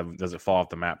 But does it fall off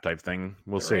the map type thing?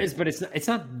 We'll see. It is, but it's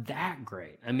not that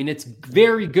great. I mean, it's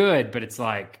very good, but it's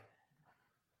I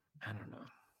don't know.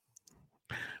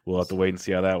 we'll have to wait and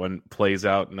see how that one plays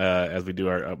out as we do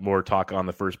our more talk on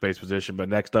the first base position. But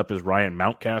next up is Ryan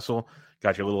Mountcastle.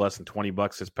 Got you a little less than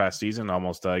 $20 this past season.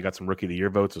 Almost got some Rookie of the Year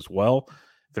votes as well.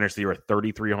 Finished the year with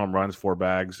 33 home runs, 4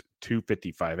 bags,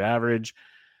 255 average.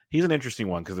 He's an interesting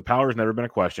one because the power has never been a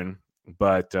question,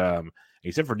 but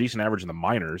he's hit for decent average in the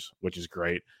minors, which is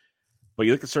great. But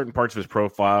you look at certain parts of his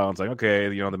profile, and it's like, okay,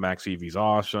 the max EV is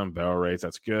awesome, barrel rates,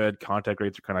 that's good. Contact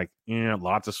rates are kind of like,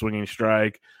 lots of swinging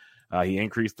strike. He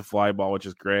increased the fly ball, which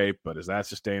is great, but is that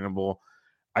sustainable?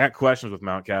 I got questions with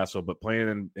Mountcastle, but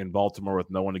playing in Baltimore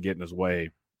with no one to get in his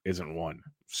way isn't one.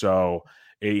 So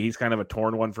he's kind of a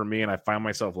torn one for me, and I find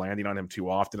myself landing on him too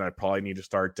often. I probably need to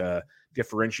start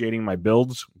differentiating my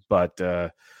builds, but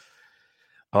I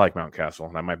like Mountcastle,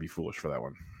 and I might be foolish for that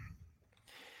one.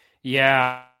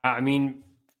 Yeah, I mean,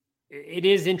 it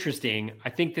is interesting. I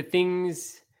think the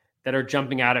things that are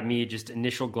jumping out at me, just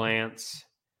initial glance,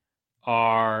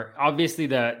 are obviously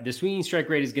the swinging strike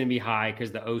rate is going to be high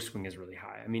because the O swing is really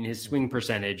high. I mean, his swing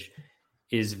percentage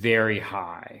is very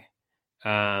high.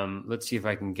 Let's see if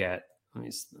I can get. Let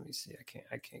me see.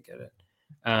 I can't get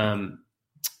it.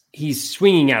 He's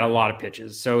swinging at a lot of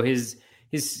pitches, so his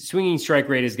swinging strike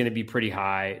rate is going to be pretty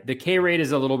high. The K rate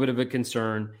is a little bit of a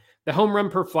concern. The home run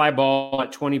per fly ball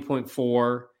at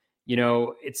 20.4,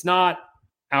 it's not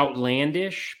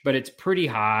outlandish, but it's pretty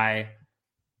high.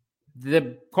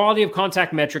 The quality of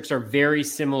contact metrics are very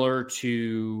similar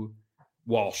to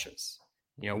Walsh's.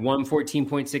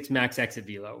 114.6 max exit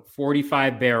velo,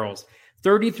 45 barrels,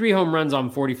 33 home runs on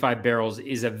 45 barrels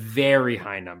is a very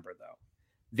high number, though.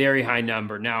 Very high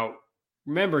number. Now,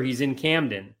 remember, he's in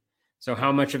Camden. So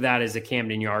how much of that is a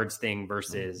Camden Yards thing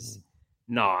versus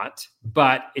not?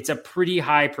 But it's a pretty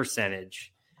high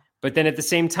percentage. But then at the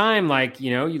same time,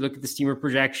 you look at the steamer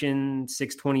projection,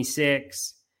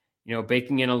 626,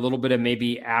 baking in a little bit of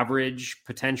maybe average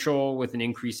potential with an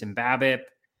increase in BABIP.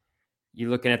 You're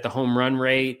looking at the home run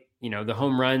rate, the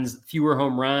home runs, fewer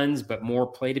home runs, but more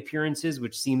plate appearances,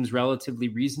 which seems relatively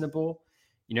reasonable,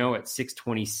 at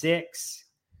 626.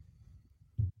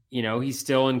 He's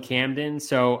still in Camden.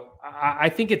 So I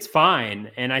think it's fine.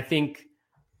 And I think,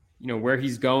 where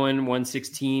he's going,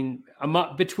 116,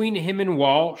 between him and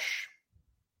Walsh,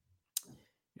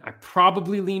 I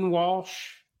probably lean Walsh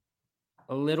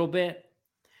a little bit,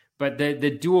 but the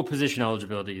dual position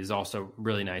eligibility is also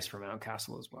really nice for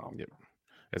Mountcastle as well. Yep.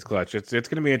 It's clutch. It's going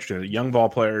to be interesting. Young ball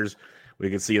players, we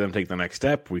could see them take the next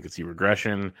step. We could see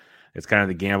regression. It's kind of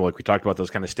the gamble. Like we talked about those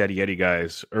kind of steady Eddie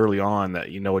guys early on that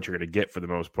what you're going to get for the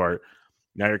most part.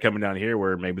 Now you're coming down here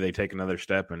where maybe they take another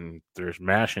step and they're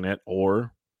mashing it,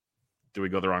 or do we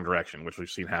go the wrong direction, which we've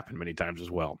seen happen many times as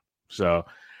well. So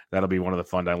that'll be one of the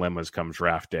fun dilemmas come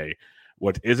draft day.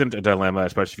 What isn't a dilemma,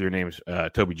 especially if your name's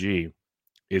Toby G,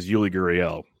 is Yuli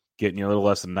Gurriel, getting a little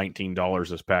less than $19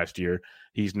 this past year.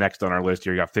 He's next on our list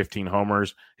here. He got 15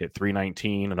 homers, hit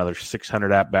 319, another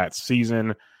 600 at-bats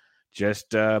season. Just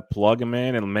plug him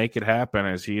in and make it happen,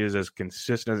 as he is as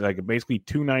consistent as basically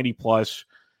 290 plus,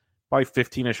 probably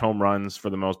 15-ish home runs for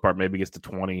the most part, maybe gets to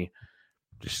 20.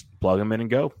 Just plug him in and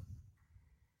go.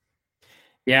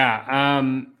 Yeah,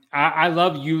 I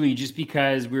love Yuli just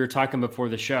because we were talking before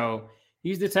the show.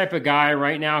 He's the type of guy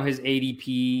right now, his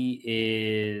ADP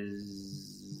is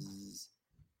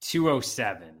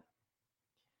 207.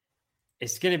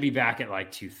 It's going to be back at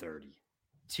 230,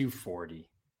 240.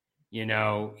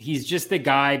 He's just the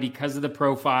guy because of the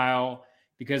profile,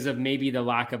 because of maybe the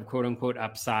lack of quote unquote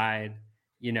upside.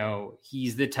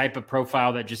 He's the type of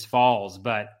profile that just falls,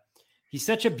 but he's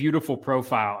such a beautiful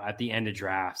profile at the end of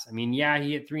drafts. I mean, yeah,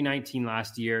 he hit 319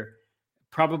 last year,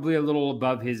 probably a little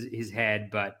above his head,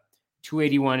 but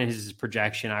 281 is his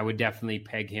projection. I would definitely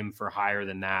peg him for higher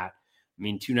than that. I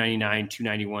mean, 299,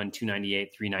 291,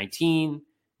 298, 319,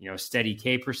 steady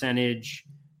K percentage,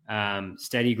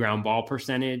 steady ground ball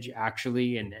percentage,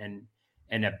 actually, and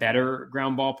a better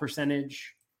ground ball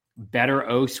percentage, better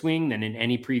O swing than in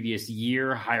any previous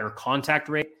year, higher contact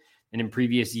rate than in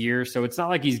previous years. So it's not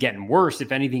like he's getting worse.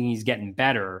 If anything, he's getting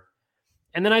better.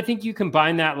 And then I think you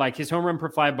combine that, his home run per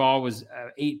fly ball was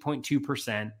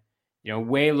 8.2%,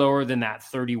 way lower than that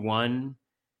 31.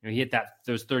 He hit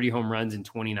those 30 home runs in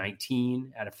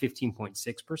 2019 at a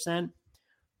 15.6%.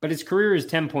 But his career is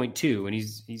 10.2, and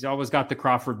he's always got the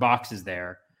Crawford boxes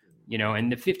there,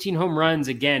 and the 15 home runs,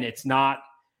 again, it's not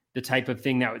the type of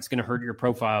thing that it's going to hurt your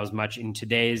profile as much in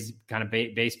today's kind of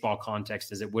baseball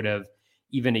context as it would have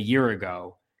even a year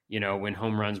ago, when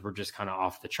home runs were just kind of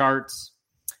off the charts.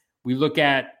 We look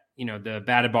at, the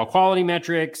batted ball quality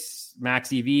metrics.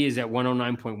 Max EV is at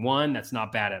 109.1. That's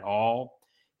not bad at all.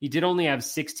 He did only have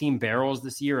 16 barrels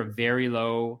this year, a very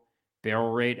low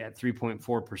barrel rate at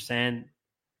 3.4%.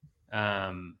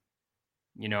 Again,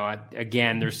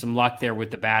 there's some luck there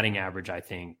with the batting average, I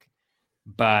think,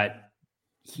 but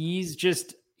he's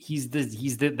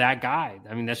that guy.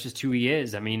 I mean, that's just who he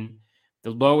is. I mean,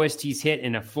 the lowest he's hit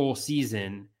in a full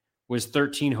season was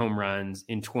 13 home runs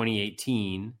in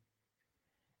 2018.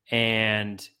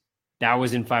 And that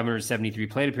was in 573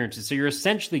 plate appearances. So you're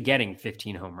essentially getting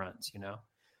 15 home runs,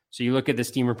 So you look at the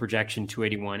Steamer projection,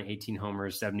 281, 18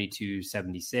 homers, 72,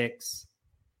 76.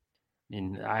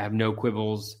 And I have no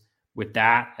quibbles with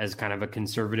that as kind of a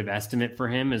conservative estimate for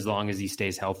him as long as he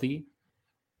stays healthy.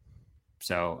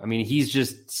 So, I mean, he's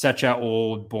just such an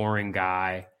old, boring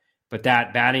guy. But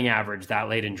that batting average that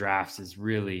late in drafts is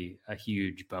really a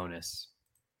huge bonus.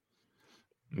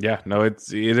 Yeah, no, it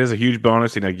is a huge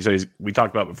bonus. You said we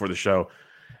talked about before the show,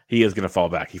 he is going to fall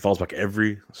back. He falls back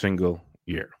every single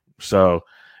year. So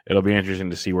it'll be interesting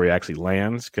to see where he actually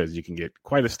lands because you can get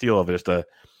quite a steal of it. It's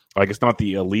not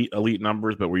the elite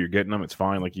numbers, but where you're getting them, it's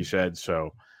fine, like you said.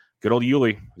 So good old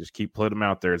Yuli. Just keep putting him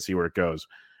out there and see where it goes.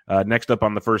 Next up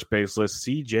on the first base list,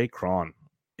 C.J. Cron,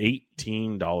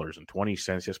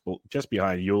 $18.20, just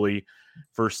behind Yuli.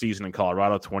 First season in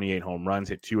Colorado, 28 home runs,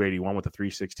 hit 281 with a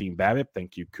 316 BABIP.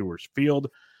 Thank you, Coors Field.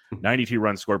 92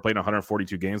 runs scored, played in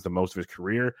 142 games, the most of his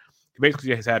career. He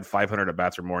basically has had 500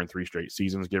 at-bats or more in 3 straight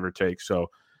seasons, give or take. So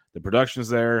the production's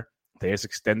there. They just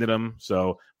extended him.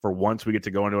 So for once, we get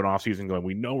to go into an offseason going,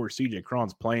 we know where C.J.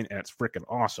 Cron's playing, and it's freaking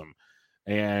awesome.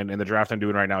 And in the draft I'm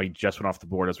doing right now, he just went off the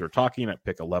board as we were talking at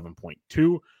pick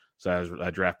 11.2. So as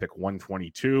a draft pick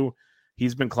 122.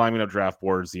 He's been climbing up draft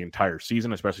boards the entire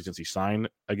season, especially since he signed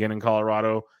again in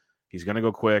Colorado. He's going to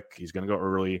go quick. He's going to go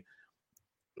early.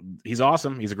 He's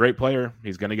awesome. He's a great player.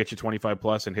 He's going to get you 25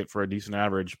 plus and hit for a decent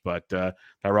average, but that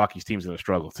Rockies team's going to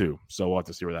struggle too. So we'll have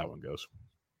to see where that one goes.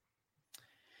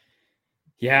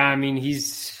 Yeah, I mean,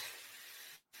 he's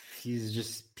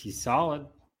solid.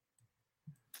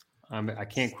 I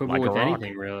can't quibble with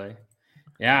anything really.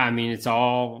 Yeah, I mean, it's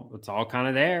all kind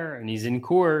of there, and he's in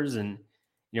Coors, and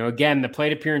again, the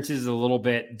plate appearances is a little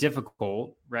bit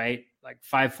difficult, right? Like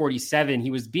 547, he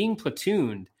was being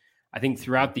platooned, I think,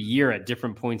 throughout the year at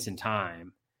different points in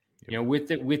time. With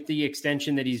the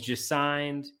extension that he's just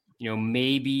signed,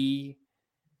 maybe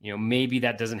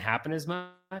that doesn't happen as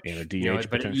much. And a DH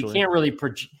but potentially. You can't really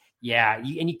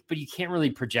but you can't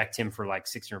really project him for like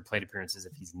 600 plate appearances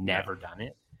if he's never done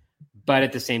it. But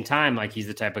at the same time, like, he's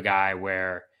the type of guy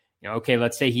where, okay,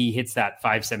 let's say he hits that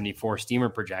 574 Steamer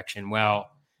projection. Well,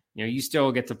 you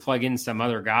still get to plug in some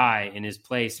other guy in his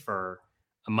place for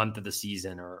a month of the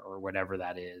season or whatever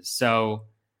that is. So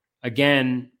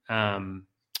again,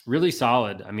 really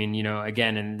solid. I mean,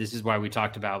 again, and this is why we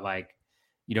talked about, like,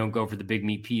 you don't go for the big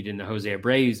meat Pete and the Jose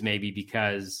Abreu's maybe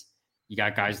because you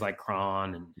got guys like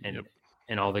Cron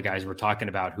and all the guys we're talking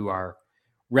about who are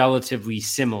relatively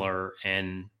similar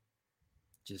and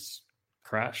just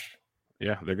crush.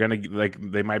 Yeah, they're going to,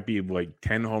 they might be like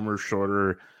 10 homers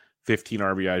shorter, 15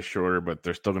 RBIs shorter, but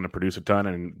they're still going to produce a ton.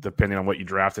 And depending on what you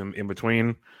draft in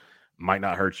between, might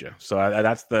not hurt you. So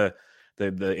that's the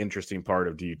interesting part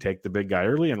of, do you take the big guy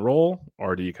early and roll,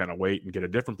 or do you kind of wait and get a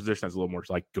different position that's a little more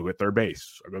like go get third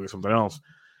base or go get something else?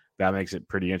 That makes it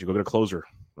pretty interesting. Go get a closer.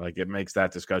 Like, it makes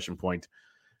that discussion point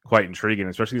quite intriguing,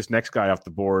 especially this next guy off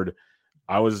the board.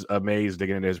 I was amazed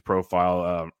digging into his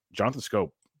profile. Jonathan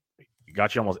Scope, he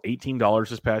got you almost $18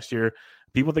 this past year.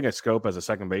 People think of Scope as a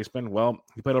second baseman. Well,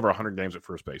 he played over 100 games at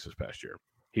first base this past year.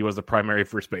 He was the primary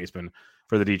first baseman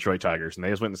for the Detroit Tigers, and they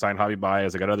just went and signed Javi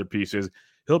Baez. They got other pieces.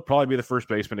 He'll probably be the first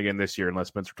baseman again this year unless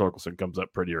Spencer Torkelson comes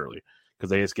up pretty early, because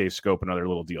they just gave Scope another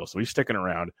little deal. So he's sticking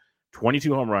around.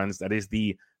 22 home runs. That is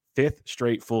the 5th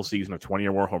straight full season of 20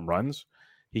 or more home runs.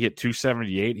 He hit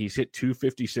 278. He's hit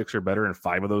 256 or better in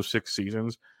 5 of those 6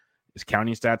 seasons. His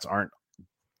counting stats aren't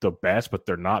the best, but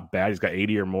they're not bad. He's got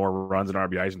 80 or more runs and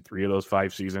RBIs in 3 of those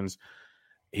 5 seasons.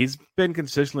 He's been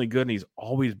consistently good, and he's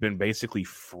always been basically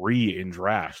free in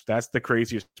drafts. That's the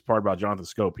craziest part about Jonathan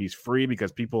Scope. He's free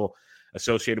because people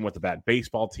associate him with a bad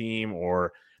baseball team,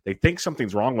 or they think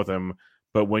something's wrong with him.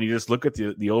 But when you just look at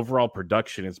the overall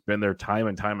production, it's been there time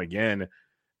and time again.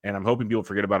 And I'm hoping people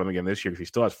forget about him again this year because he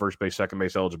still has first base, second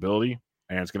base eligibility,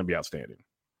 and it's going to be outstanding.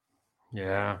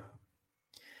 Yeah.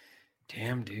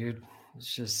 Damn, dude.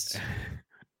 It's just a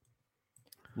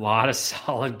lot of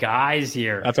solid guys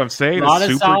here. That's what I'm saying. A lot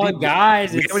of solid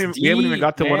guys. We haven't even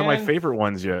got to one of my favorite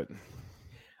ones yet.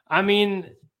 I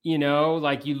mean,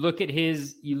 like, you look at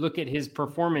his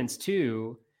performance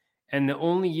too, and the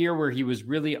only year where he was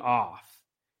really off,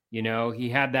 he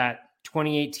had that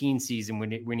 2018 season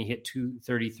when he hit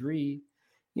 233.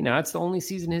 It's the only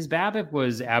season his BABIP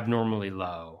was abnormally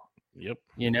low. Yep.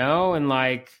 And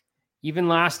like, Even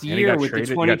last And year with the he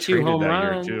got 22 home that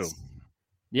runs. year too.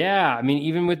 Yeah, I mean,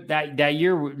 even with that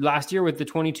year, last year with the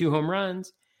 22 home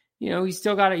runs, he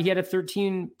still got it. He had a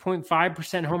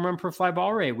 13.5% home run per fly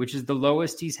ball rate, which is the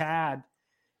lowest he's had,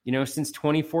 since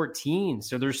 2014.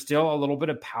 So there's still a little bit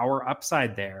of power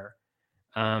upside there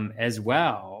as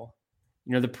well.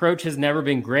 The approach has never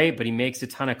been great, but he makes a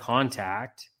ton of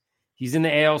contact. He's in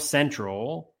the AL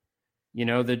Central.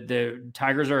 The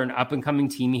Tigers are an up and coming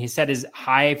team. He set his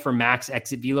high for max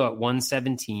exit velo at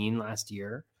 117 last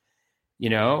year.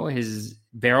 His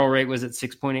barrel rate was at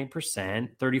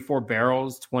 6.8%, 34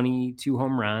 barrels, 22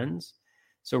 home runs.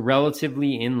 So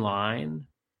relatively in line.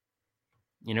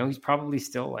 He's probably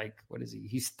still like, what is he?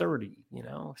 He's 30,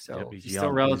 so Yep, he's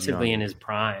still relatively young. in his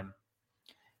prime.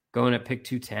 Going at pick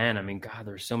 210. I mean, God,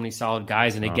 there's so many solid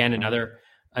guys. And again,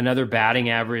 another batting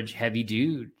average heavy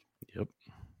dude. Yep.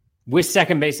 With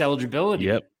second base eligibility.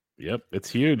 Yep. It's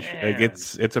huge. Man. Like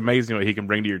it's amazing what he can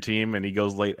bring to your team, and he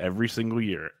goes late every single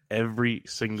year.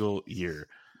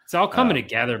 It's all coming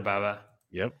together, Bubba.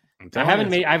 Yep. I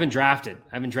haven't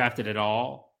drafted at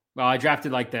all. Well, I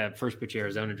drafted like the first pitch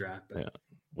Arizona draft. But yeah.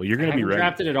 Well, you're going to be ready.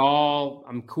 Drafted at all.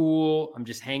 I'm cool. I'm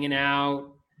just hanging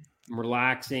out. I'm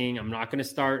relaxing. I'm not going to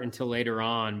start until later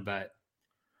on, but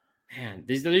man,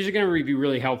 these are going to be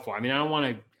really helpful. I mean, I don't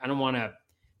want to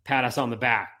pat us on the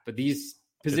back, but these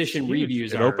position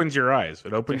reviews opens your eyes.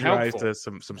 It opens your eyes to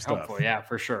some stuff. Helpful, yeah,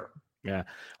 for sure. Yeah,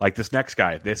 like this next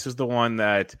guy. This is the one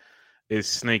that is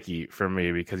sneaky for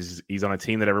me because he's on a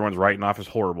team that everyone's writing off as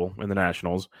horrible in the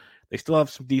Nationals. They still have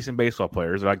some decent baseball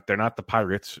players. Like they're not the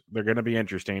Pirates. They're going to be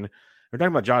interesting. We're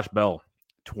talking about Josh Bell.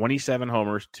 27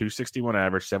 homers, 261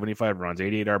 average, 75 runs,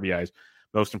 88 RBIs.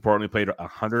 Most importantly, played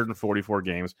 144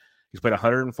 games. He's played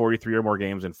 143 or more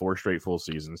games in 4 straight full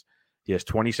seasons. He has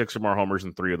 26 or more homers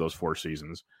in 3 of those 4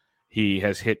 seasons. He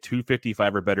has hit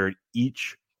 255 or better in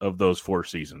each of those 4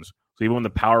 seasons. So even when the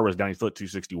power was down, he's still at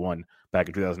 261 back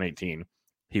in 2018.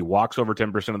 He walks over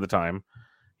 10% of the time.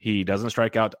 He doesn't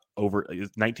strike out over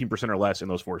 19% or less in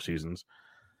those 4 seasons.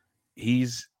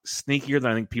 He's sneakier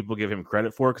than I think people give him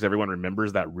credit for because everyone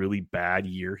remembers that really bad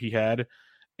year he had.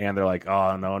 And they're like,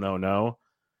 oh, no.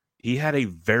 He had a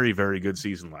very, very good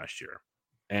season last year.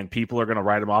 And people are going to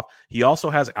write him off. He also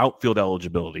has outfield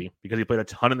eligibility because he played a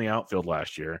ton in the outfield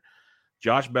last year.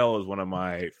 Josh Bell is one of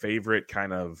my favorite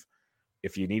kind of,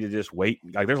 if you need to just wait.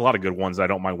 Like, there's a lot of good ones that I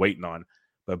don't mind waiting on.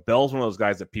 But Bell's one of those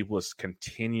guys that people just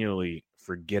continually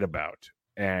forget about.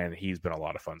 And he's been a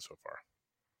lot of fun so far.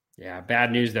 Yeah,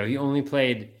 bad news though. He only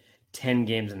played 10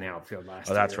 games in the outfield last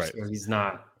year. Oh, that's right. So he's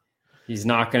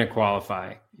not going to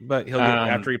qualify. But he'll get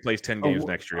after he plays 10 games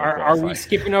next year. Are we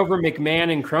skipping over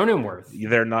McMahon and Cronenworth?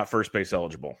 They're not first base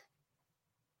eligible.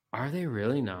 Are they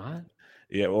really not?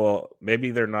 Yeah, well, maybe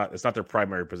they're not. It's not their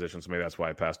primary position, so maybe that's why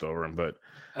I passed over them. But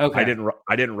okay.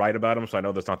 I didn't write about them, so I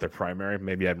know that's not their primary.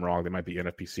 Maybe I'm wrong. They might be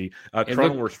NFPC.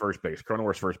 Cronenworth's first base.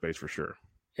 Cronenworth's first base for sure.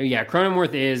 Yeah,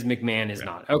 Cronenworth is. McMahon is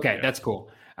not. Okay, that's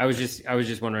cool. I was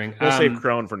just wondering. We'll save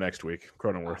Cron for next week.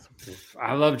 Cronenworth.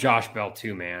 I love Josh Bell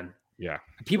too, man. Yeah.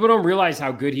 People don't realize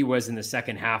how good he was in the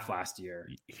second half last year.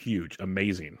 Huge,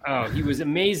 amazing. Oh, he was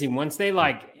amazing. Once they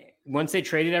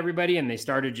traded everybody and they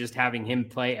started just having him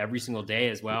play every single day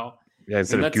as well. Yeah,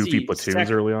 instead of goofy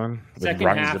platoons early on. Second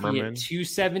half, he hit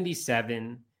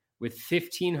 277 with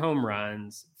 15 home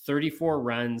runs, 34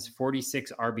 runs,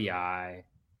 46 RBI.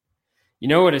 You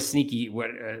know what a sneaky,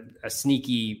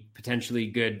 potentially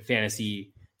good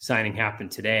fantasy signing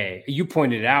happened today. You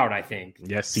pointed it out, I think.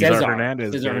 Yes, Cesar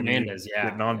Hernandez. Yeah.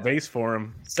 Getting on base for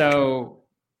him. So,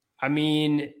 I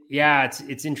mean, yeah,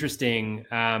 it's interesting.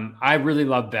 I really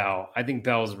love Bell. I think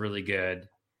Bell's really good.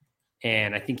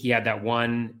 And I think he had that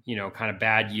one, kind of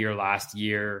bad year last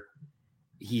year.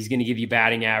 He's going to give you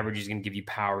batting average. He's going to give you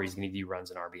power. He's going to give you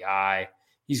runs and RBI.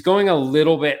 He's going a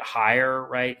little bit higher,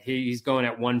 right? He's going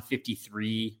at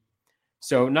 153.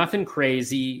 So nothing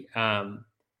crazy.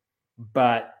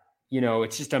 But,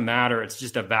 it's just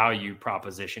it's a value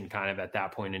proposition kind of at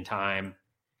that point in time.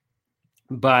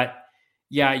 But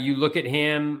yeah, you look at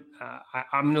him,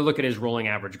 I'm going to look at his rolling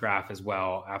average graph as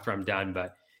well after I'm done,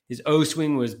 but his O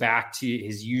swing was back to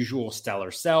his usual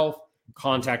stellar self.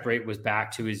 Contact rate was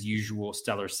back to his usual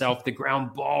stellar self. The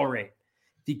ground ball rate,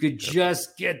 if he could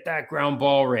just get that ground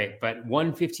ball rate, but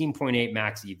 115.8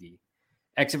 max EV.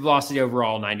 Exit velocity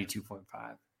overall, 92.5.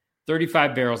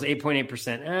 35 barrels,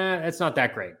 8.8%. That's not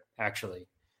that great, actually.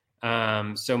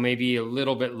 So maybe a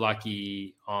little bit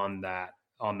lucky on the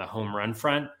home run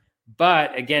front.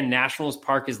 But again, Nationals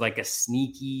Park is like a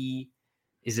sneaky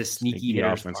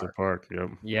offensive park. Yep.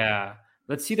 Yeah.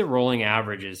 Let's see the rolling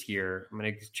averages here. I'm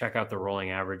going to check out the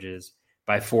rolling averages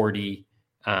by 40.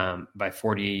 by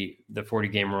the 40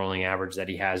 game rolling average that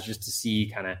he has, just to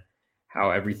see kind of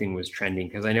how everything was trending.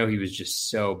 Cause I know he was just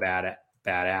so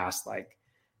badass, like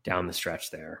down the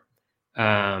stretch there.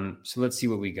 So let's see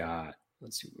what we got.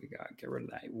 Get rid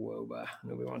of that Woba.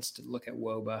 Nobody wants to look at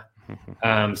Woba.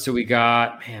 So we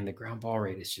got, man, the ground ball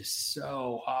rate is just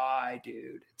so high,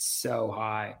 dude. It's so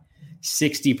high.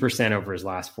 60% over his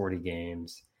last 40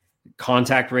 games.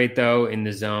 Contact rate, though, in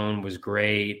the zone was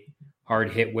great.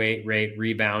 Hard hit rate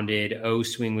rebounded. O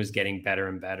swing was getting better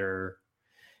and better.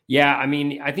 Yeah, I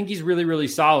mean, I think he's really, really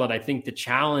solid. I think the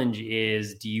challenge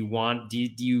is, do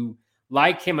you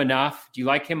like him enough? Do you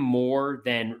like him more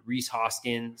than Rhys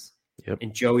Hoskins? Yep.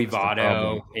 And Joey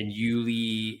Votto and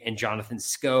Yuli and Jonathan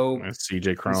Scope and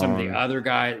CJ Cron, and some of the other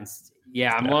guys.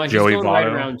 Yeah, well, he's Joey going Votto. Right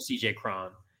around CJ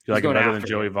Cron. You like him better than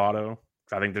Joey Votto?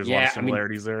 I think there's a lot of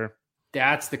similarities there.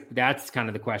 That's kind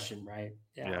of the question, right?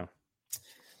 Yeah.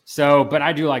 So, but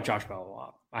I do like Josh Bell a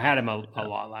lot. I had him a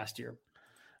lot last year.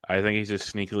 I think he's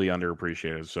just sneakily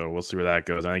underappreciated. So we'll see where that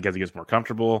goes. I think as he gets more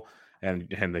comfortable and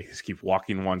they just keep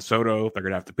walking Juan Soto, they're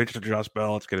going to have to pitch to Josh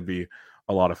Bell. It's going to be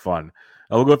a lot of fun.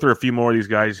 We'll go through a few more of these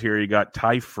guys here. You got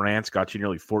Ty France, got you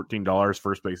nearly $14.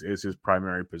 First base is his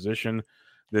primary position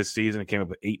this season. He came up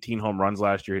with 18 home runs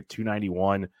last year, hit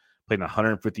 291, played in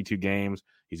 152 games.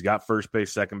 He's got first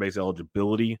base, second base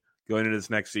eligibility going into this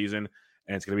next season,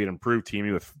 and it's going to be an improved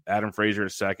team with Adam Frazier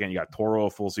at second. You got Toro a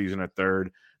full season at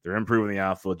third. They're improving the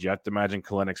outfield. You have to imagine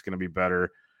Kalenic's going to be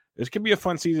better. This could be a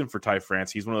fun season for Ty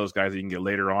France. He's one of those guys that you can get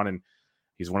later on, and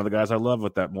he's one of the guys I love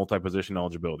with that multi-position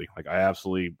eligibility. Like, I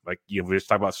absolutely, like, we just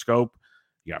talk about scope.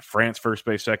 You got France, first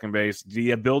base, second base. The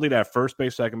ability to have first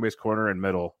base, second base, corner, and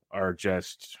middle are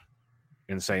just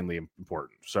insanely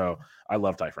important. So I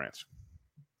love Ty France.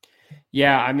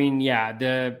 Yeah, I mean,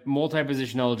 the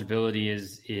multi-position eligibility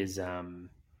is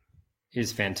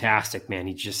fantastic, man.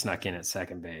 He just snuck in at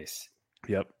second base.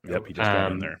 Yep. He just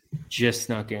got in there. Just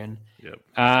snuck in. Yep.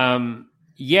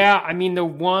 Yeah, I mean, the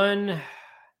one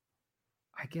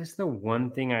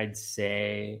thing I'd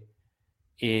say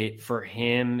for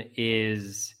him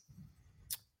is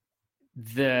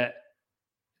the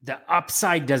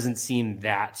upside doesn't seem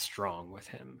that strong with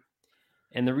him.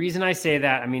 And the reason I say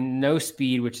that, I mean, no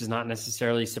speed, which is not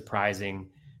necessarily surprising.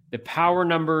 The power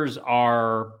numbers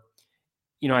are,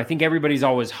 I think everybody's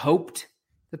always hoped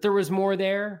that there was more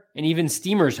there, and even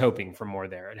Steamer's hoping for more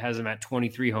there. It has him at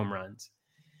 23 home runs.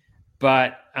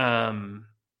 But, man,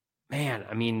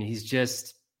 I mean, he's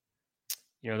just,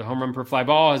 the home run per fly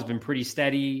ball has been pretty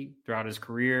steady throughout his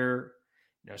career.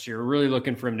 So you're really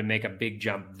looking for him to make a big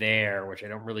jump there, which I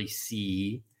don't really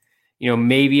see.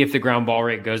 Maybe if the ground ball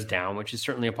rate goes down, which is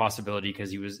certainly a possibility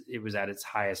because it was at its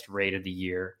highest rate of the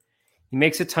year. He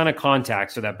makes a ton of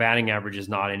contact, so that batting average is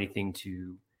not anything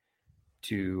to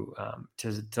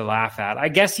laugh at. I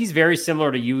guess he's very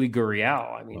similar to Yuli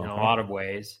Gurriel. I mean, in a lot of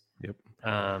ways. Yep.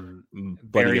 But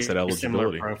very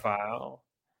similar profile.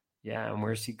 Yeah, and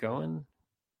where's he going?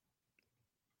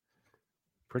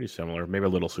 Pretty similar, maybe a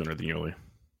little sooner than Yuli.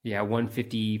 Yeah,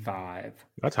 155.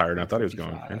 That's higher than I thought he was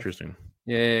going. Interesting.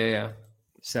 Yeah.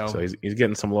 So he's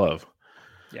getting some love.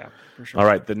 Yeah, for sure. All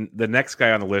right, the next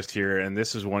guy on the list here, and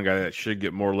this is one guy that should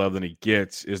get more love than he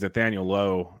gets, is Nathaniel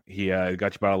Lowe. He got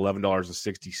you about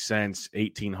 $11.60,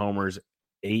 18 homers,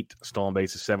 8 stolen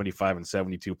bases, 75 and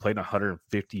 72, played in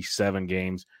 157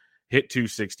 games, hit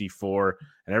 264,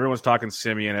 and everyone's talking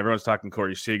Simeon, everyone's talking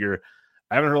Corey Seager.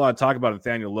 I haven't heard a lot of talk about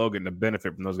Nathaniel Lowe getting a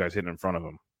benefit from those guys hitting in front of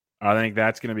him. I think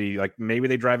that's going to be like, maybe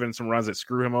they drive in some runs that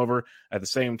screw him over. At the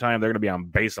same time, they're going to be on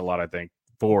base a lot, I think,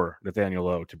 for Nathaniel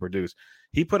Lowe to produce.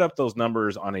 He put up those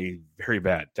numbers on a very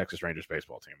bad Texas Rangers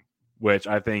baseball team, which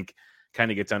I think kind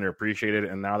of gets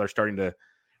underappreciated. And now they're starting to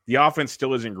 – the offense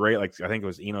still isn't great. Like, I think it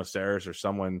was Eno Saris or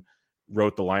someone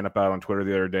wrote the lineup out on Twitter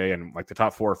the other day, and like the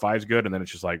top 4 or 5 is good, and then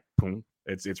it's just like, boom,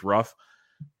 it's rough.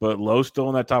 But Lowe's still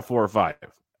in that top 4 or 5.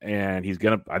 And I think he's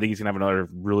going to have another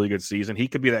really good season. He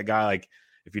could be that guy, like,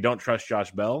 if you don't trust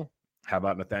Josh Bell, how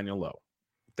about Nathaniel Lowe?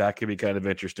 That could be kind of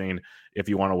interesting if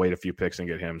you want to wait a few picks and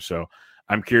get him. So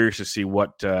I'm curious to see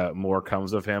what more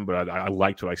comes of him, but I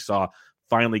liked what I saw,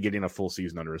 finally getting a full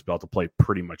season under his belt to play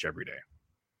pretty much every day.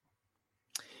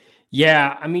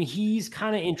 Yeah, I mean, he's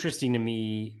kind of interesting to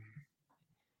me.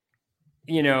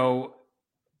 He's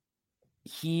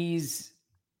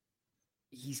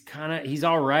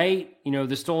all right.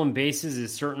 The stolen bases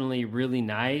is certainly really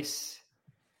nice.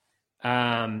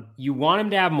 You want him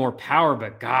to have more power,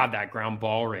 but God, that ground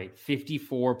ball rate,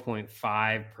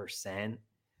 54.5%. I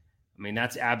mean,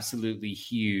 that's absolutely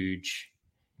huge.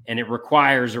 And it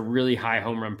requires a really high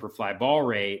home run per fly ball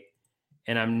rate.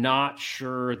 And I'm not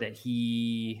sure that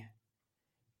he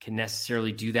can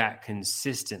necessarily do that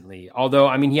consistently. Although,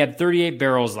 I mean, he had 38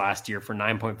 barrels last year for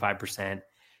 9.5%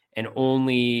 and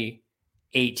only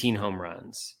 18 home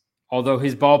runs. Although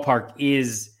his ballpark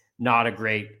is not a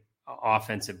great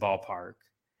offensive ballpark.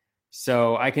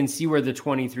 So I can see where the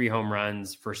 23 home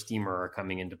runs for Steamer are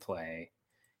coming into play.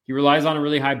 He relies on a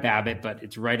really high BABIP, but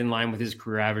it's right in line with his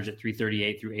career average at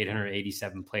 338 through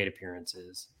 887 plate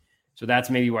appearances. So that's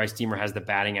maybe why Steamer has the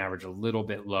batting average a little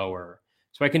bit lower.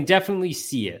 So I can definitely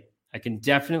see it.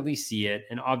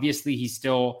 And obviously he's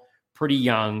still pretty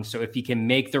young. So if he can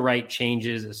make the right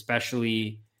changes,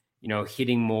 especially,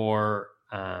 hitting more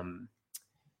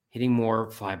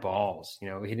fly balls,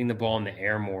 hitting the ball in the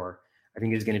air more, I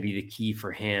think is going to be the key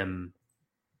for him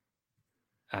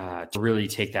to really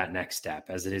take that next step,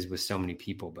 as it is with so many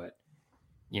people. But,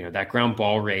 that ground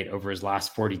ball rate over his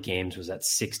last 40 games was at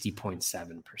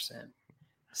 60.7%.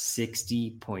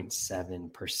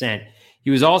 60.7%. He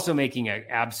was also making an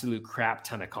absolute crap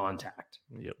ton of contact.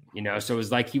 Yep. So it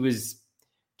was like he was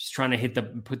just trying to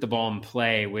put the ball in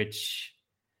play, which,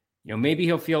 maybe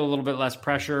he'll feel a little bit less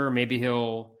pressure. Maybe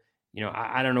he'll,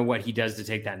 I don't know what he does to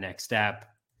take that next step.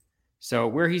 So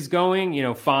where he's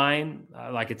going, fine.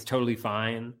 It's totally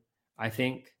fine, I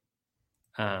think.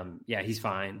 He's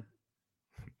fine.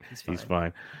 He's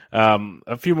fine.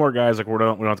 A few more guys, we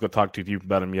don't have to go talk to you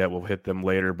about him yet. We'll hit them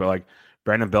later. But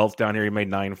Brandon Belt's down here, he made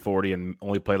 940 and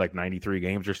only played 93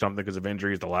 games or something because of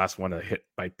injuries. The last one to hit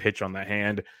by pitch on the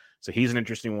hand. So he's an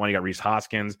interesting one. You got Rhys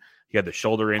Hoskins. He had the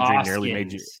shoulder injury, nearly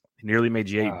made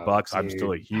you $8. Dude, I'm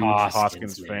still a huge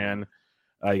Hoskins fan.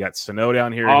 You got Sano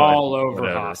down here. All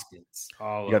over Hoskins.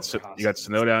 You got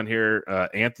Sano down here.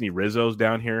 Anthony Rizzo's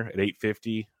down here at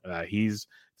 850. He's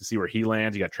to see where he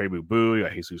lands. You got Trey Boo. You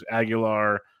got Jesus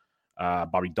Aguilar.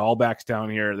 Bobby Dahlback's down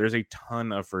here. There's a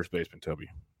ton of first basemen, Toby.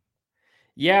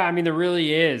 Yeah, I mean, there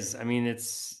really is. I mean,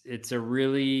 it's a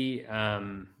really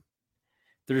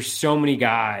there's so many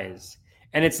guys,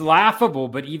 and it's laughable.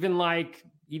 But even like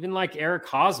Eric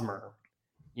Hosmer,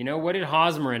 what did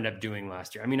Hosmer end up doing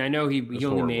last year? I mean, I know he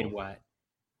only made what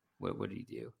did he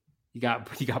do? He got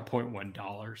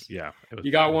 $0.1. Yeah,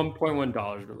 you got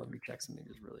 $1.1. But let me check something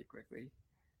just really quickly.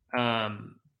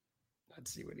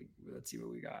 Let's see what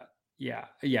we got. Yeah,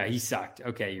 he sucked.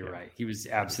 Okay, you're right. He was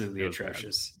absolutely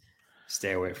atrocious. Bad.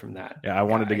 Stay away from that. Yeah, I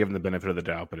wanted to give him the benefit of the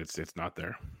doubt, but it's not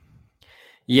there.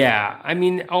 Yeah, I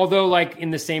mean, although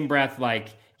in the same breath,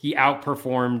 he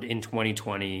outperformed in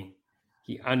 2020,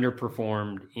 he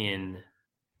underperformed in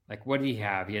what did he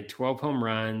have? He had 12 home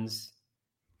runs,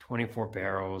 24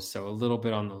 barrels, so a little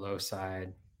bit on the low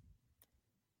side.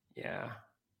 Yeah,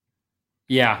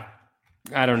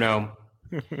 I don't know.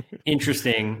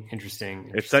 Interesting.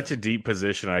 It's such a deep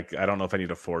position. I don't know if I need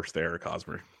to force the Eric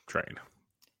Hosmer train.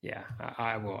 Yeah,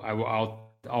 I will.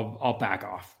 I'll back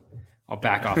off. I'll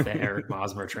back off the Eric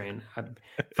Hosmer train. I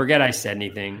forget I said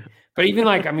anything. But even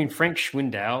Frank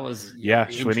Schwindel is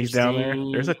Schwindy's down there.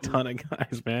 There's a ton of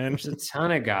guys, man. There's a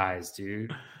ton of guys,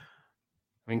 dude. I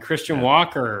mean, Christian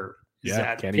Walker is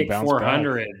at pick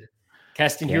 400.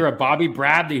 Keston Hiura, Bobby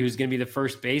Bradley, who's going to be the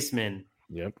first baseman.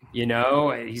 Yep.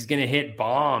 He's going to hit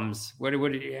bombs.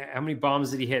 How many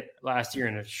bombs did he hit last year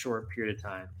in a short period of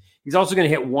time? He's also going to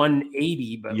hit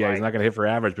 180, but he's not going to hit for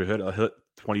average, but he'll hit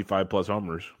 25 plus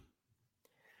homers.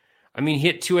 I mean, he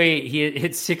hit 208. He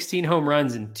hit 16 home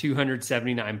runs in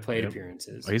 279 plate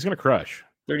appearances. Oh, he's going to crush.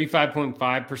 35.5%.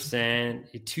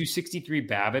 263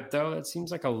 BABIP, though. That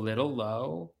seems like a little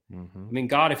low. Mm-hmm. I mean,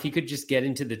 God, if he could just get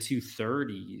into the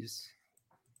 230s.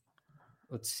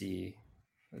 Let's see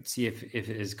if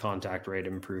his contact rate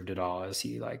improved at all as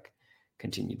he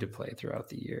continued to play throughout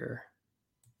the year.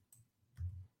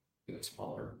 Do a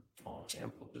smaller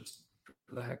sample just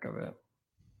for the heck of it.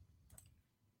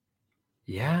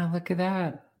 Yeah, look at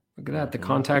that. The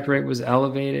contact rate was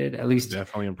elevated, at least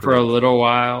definitely improved for a little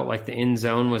while. The end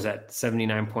zone was at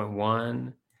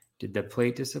 79.1. Did the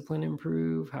plate discipline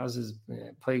improve? How's his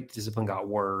plate discipline got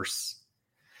worse?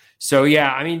 So,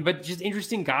 yeah, I mean, but just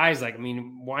interesting guys.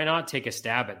 Why not take a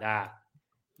stab at that?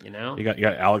 You got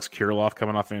Alex Kirilloff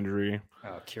coming off injury.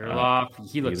 Oh, Kirilloff,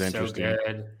 he looks so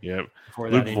good. Yep.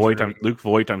 Luke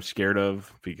Voigt, I'm scared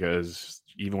of because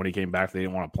even when he came back, they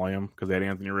didn't want to play him because they had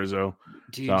Anthony Rizzo.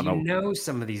 Dude,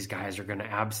 some of these guys are going to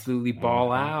absolutely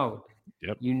ball out.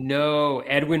 Yep.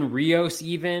 Edwin Rios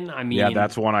even. I mean,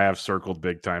 that's one I have circled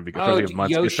big time because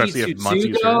especially if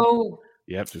Muncie's hurt.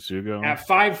 Yep, Tsutsugo. At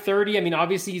 530, I mean,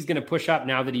 obviously he's going to push up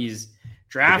now that he's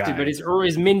drafted, but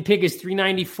his min pick is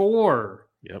 394.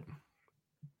 Yep.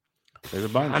 There's a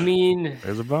bunch. I mean,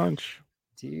 there's a bunch.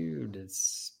 Dude,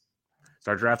 it's...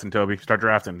 Start drafting, Toby. Start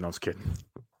drafting. No, I was kidding.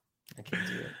 I can't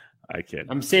do it. I kid.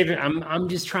 I'm saving. I'm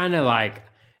just trying to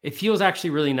it feels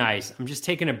actually really nice. I'm just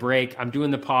taking a break. I'm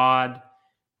doing the pod.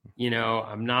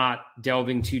 I'm not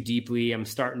delving too deeply. I'm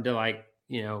starting to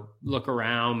look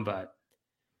around, but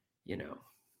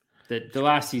the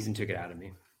last season took it out of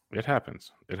me. It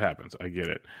happens. I get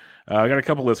it. I got a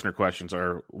couple listener questions,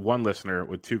 or one listener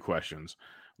with 2 questions.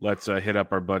 Let's hit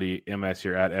up our buddy MS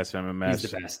here at SMMS.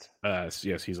 He's the best.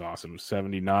 Yes, he's awesome.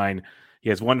 79. He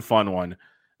has one fun one.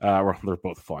 Well, they're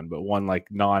both fun, but one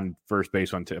non-first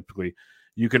base one typically.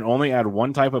 You can only add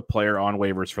one type of player on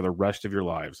waivers for the rest of your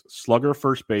lives. Slugger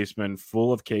first baseman,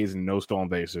 full of Ks and no stolen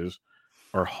bases,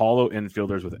 or hollow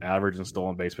infielders with average and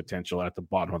stolen base potential at the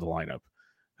bottom of the lineup.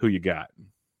 Who you got?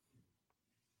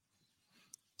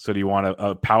 So do you want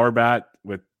a power bat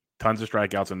with tons of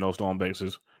strikeouts and no stolen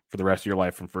bases for the rest of your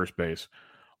life from first base?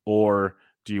 Or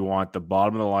do you want the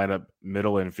bottom of the lineup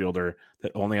middle infielder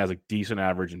that only has a decent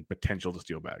average and potential to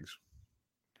steal bags?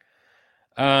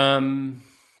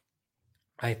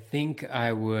 I think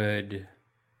I would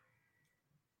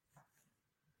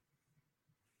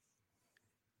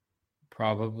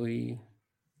probably.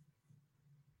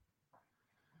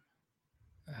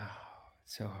 Oh,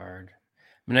 it's so hard.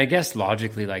 I mean, I guess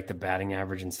logically, like the batting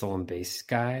average and stolen base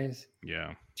guys.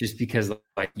 Yeah. Just because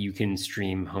you can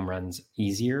stream home runs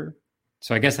easier.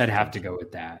 So I guess I'd have to go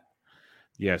with that.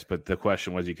 Yes, but the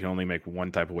question was you can only make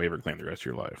one type of waiver claim the rest of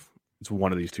your life. It's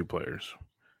one of these 2 players.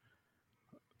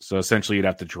 So essentially you'd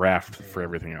have to draft for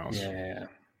everything else. Yeah.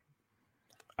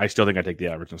 I still think I take the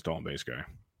average and stolen base guy.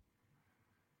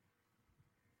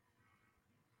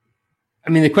 I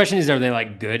mean, the question is, are they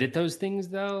good at those things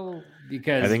though?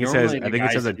 Because I think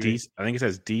it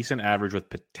says decent average with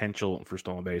potential for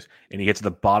stolen base, and he gets to the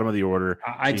bottom of the order.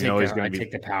 I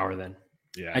take the power then.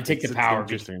 Yeah, I take the power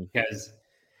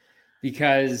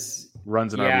because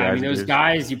runs and RBIs. RBIs. I mean, those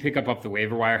guys you pick up off the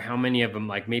waiver wire. How many of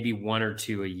them, maybe 1 or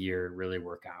 2 a year, really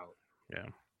work out? Yeah.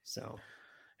 So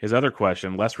his other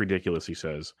question, less ridiculous, he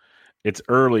says, it's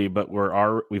early, but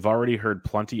we've already heard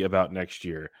plenty about next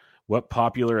year. What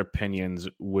popular opinions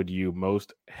would you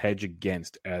most hedge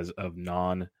against as of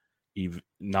not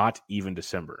even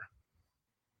December?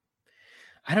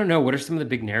 I don't know. What are some of the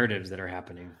big narratives that are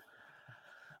happening?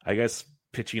 I guess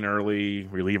pitching early,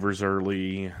 relievers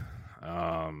early,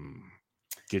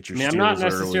 get your steals I'm not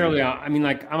necessarily. early.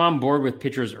 I'm on board with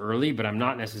pitchers early, but I'm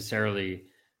not necessarily.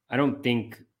 I don't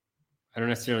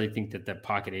necessarily think that the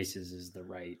pocket aces is the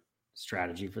right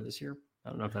strategy for this year. I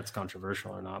don't know if that's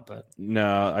controversial or not, but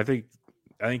no, I think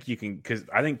you can, because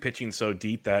I think pitching's so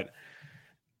deep that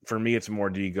for me it's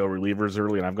more, do you go relievers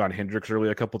early? And I've gone Hendricks early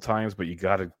a couple times, but you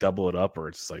got to double it up or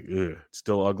it's it's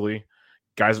still ugly.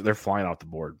 Guys, they're flying off the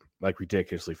board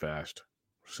ridiculously fast.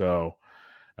 So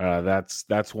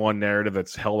that's one narrative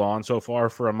that's held on so far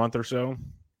for a month or so.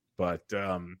 But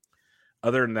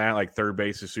other than that, third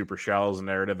base is super shallow as a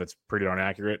narrative. It's pretty darn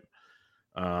accurate.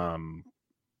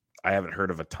 I haven't heard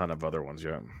of a ton of other ones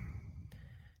yet.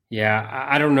 Yeah,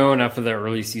 I don't know enough of the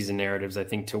early season narratives, I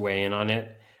think, to weigh in on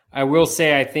it. I will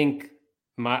say I think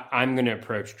I'm going to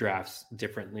approach drafts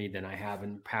differently than I have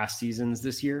in past seasons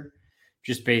this year,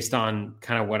 just based on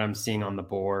kind of what I'm seeing on the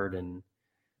board. And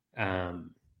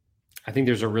I think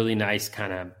there's a really nice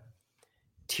kind of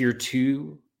tier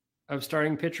 2 of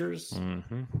starting pitchers,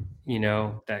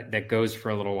 that goes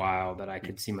for a little while that I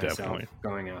could see myself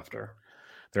going after.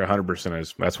 They're 100%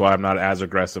 is. That's why I'm not as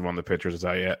aggressive on the pitchers as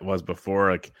I was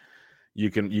before.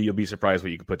 You'll be surprised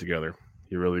what you can put together.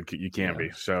 You can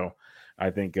be. So I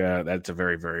think that's a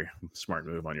very, very smart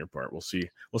move on your part. We'll see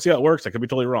how it works. I could be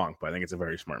totally wrong, but I think it's a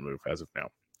very smart move as of now.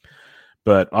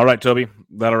 But all right, Toby,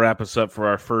 that'll wrap us up for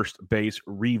our first base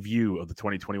review of the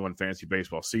 2021 fantasy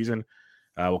baseball season.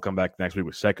 We'll come back next week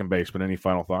with second base. But any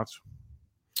final thoughts?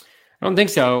 I don't think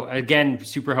so. Again,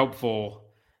 super helpful.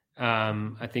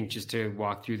 I think just to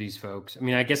walk through these folks. I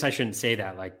mean, I guess I shouldn't say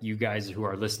that. You guys who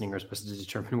are listening are supposed to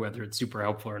determine whether it's super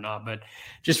helpful or not. But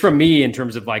just from me, in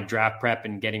terms of draft prep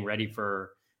and getting ready to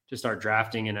start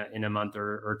drafting in a month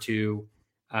or 2,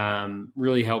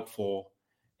 really helpful.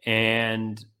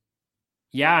 And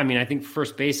yeah, I think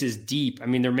first base is deep.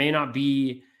 There may not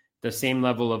be the same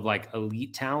level of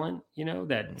elite talent,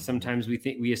 that sometimes we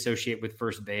think we associate with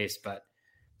first base, but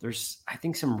there's, I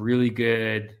think, some really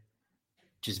good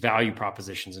just value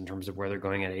propositions in terms of where they're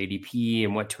going at ADP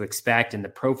and what to expect, and the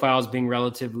profiles being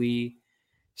relativally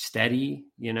steady,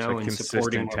 and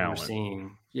supporting what we're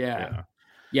seeing. Yeah.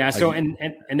 So, and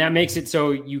that makes it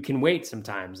so you can wait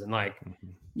sometimes. And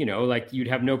you'd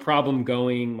have no problem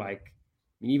going,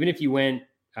 even if you went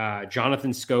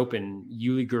Jonathan Scope and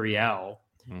Yuli Gurriel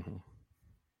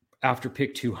after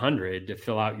pick 200 to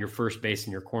fill out your first base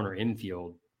and your corner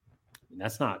infield,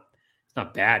 that's not it's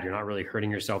not bad. You're not really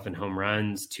hurting yourself in home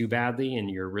runs too badly, and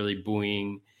you're really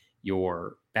buoying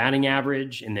your batting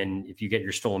average. And then if you get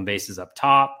your stolen bases up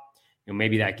top,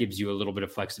 maybe that gives you a little bit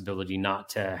of flexibility not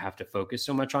to have to focus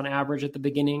so much on average at the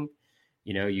beginning.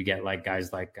 You get like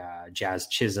guys like Jazz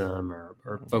Chisholm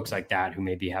or folks like that who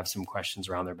maybe have some questions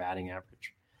around their batting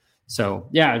average. So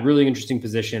yeah, really interesting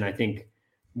position. I think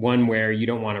one where you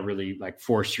don't want to really like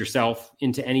force yourself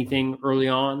into anything early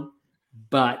on,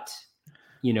 but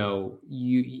and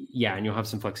you'll have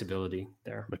some flexibility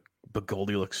there. But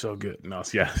Goldie looks so good. No,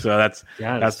 yeah. So that's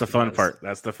the fun part.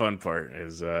 That's the fun part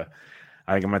is I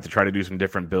think I'm going to try to do some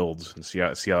different builds and see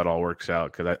how it all works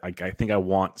out. Cause I think I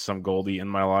want some Goldie in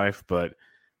my life, but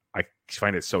I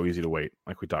find it so easy to wait.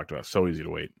 Like we talked about, so easy to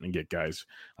wait and get guys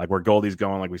like where Goldie's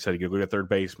going. Like we said, you go get a third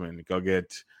baseman, go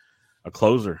get a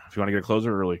closer. If you want to get a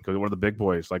closer early, go to one of the big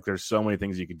boys. Like there's so many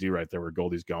things you could do right there where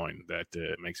Goldie's going that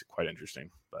makes it quite interesting.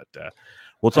 But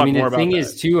we'll talk more about that. The thing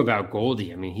is too about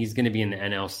Goldie. I mean, he's going to be in the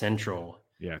NL Central.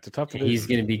 Yeah, it's a tough division. He's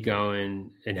going to be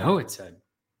going, it's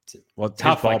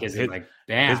tough.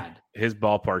 Bad. His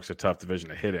ballpark's a tough division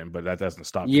to hit in, but that doesn't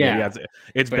stop. Yeah,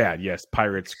 it's bad. Yes,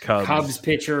 Pirates, Cubs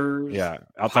pitchers. Yeah,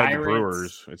 outside Pirates. The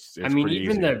Brewers, it's even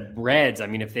easy. The Reds. I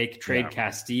mean, if they trade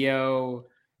Castillo,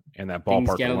 and that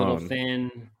ballpark get alone, a little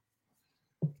thin.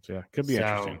 So, yeah, could be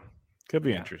interesting. Could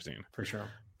be interesting for sure.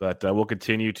 But we'll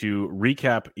continue to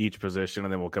recap each position,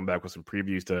 and then we'll come back with some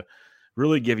previews to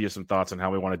really give you some thoughts on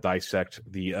how we want to dissect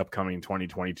the upcoming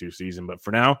 2022 season. But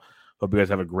for now, hope you guys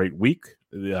have a great week.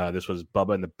 This was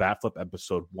Bubba and the Bat Flip,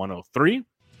 episode 103.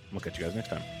 We'll catch you guys next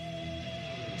time.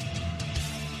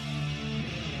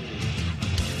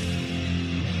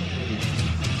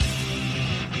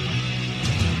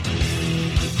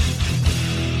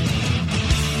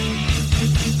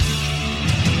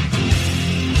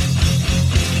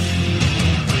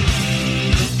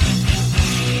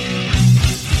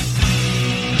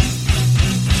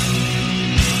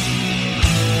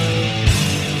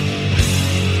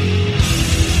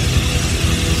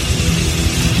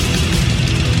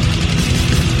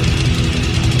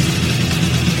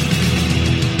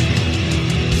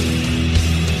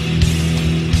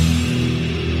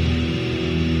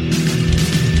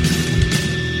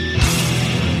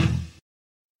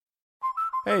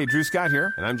 Hey, Drew Scott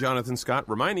here, and I'm Jonathan Scott,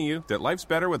 reminding you that life's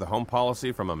better with a home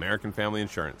policy from American Family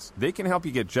Insurance. They can help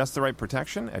you get just the right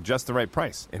protection at just the right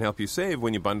price and help you save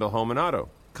when you bundle home and auto.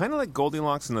 Kind of like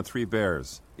Goldilocks and the Three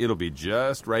Bears. It'll be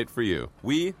just right for you.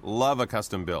 We love a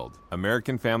custom build.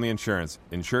 American Family Insurance.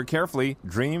 Insure carefully,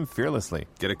 dream fearlessly.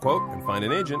 Get a quote and find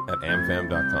an agent at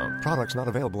amfam.com. Products not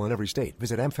available in every state.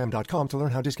 Visit amfam.com to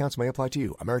learn how discounts may apply to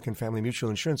you. American Family Mutual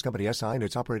Insurance Company, SI, and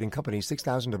its operating company,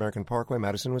 6000 American Parkway,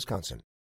 Madison, Wisconsin.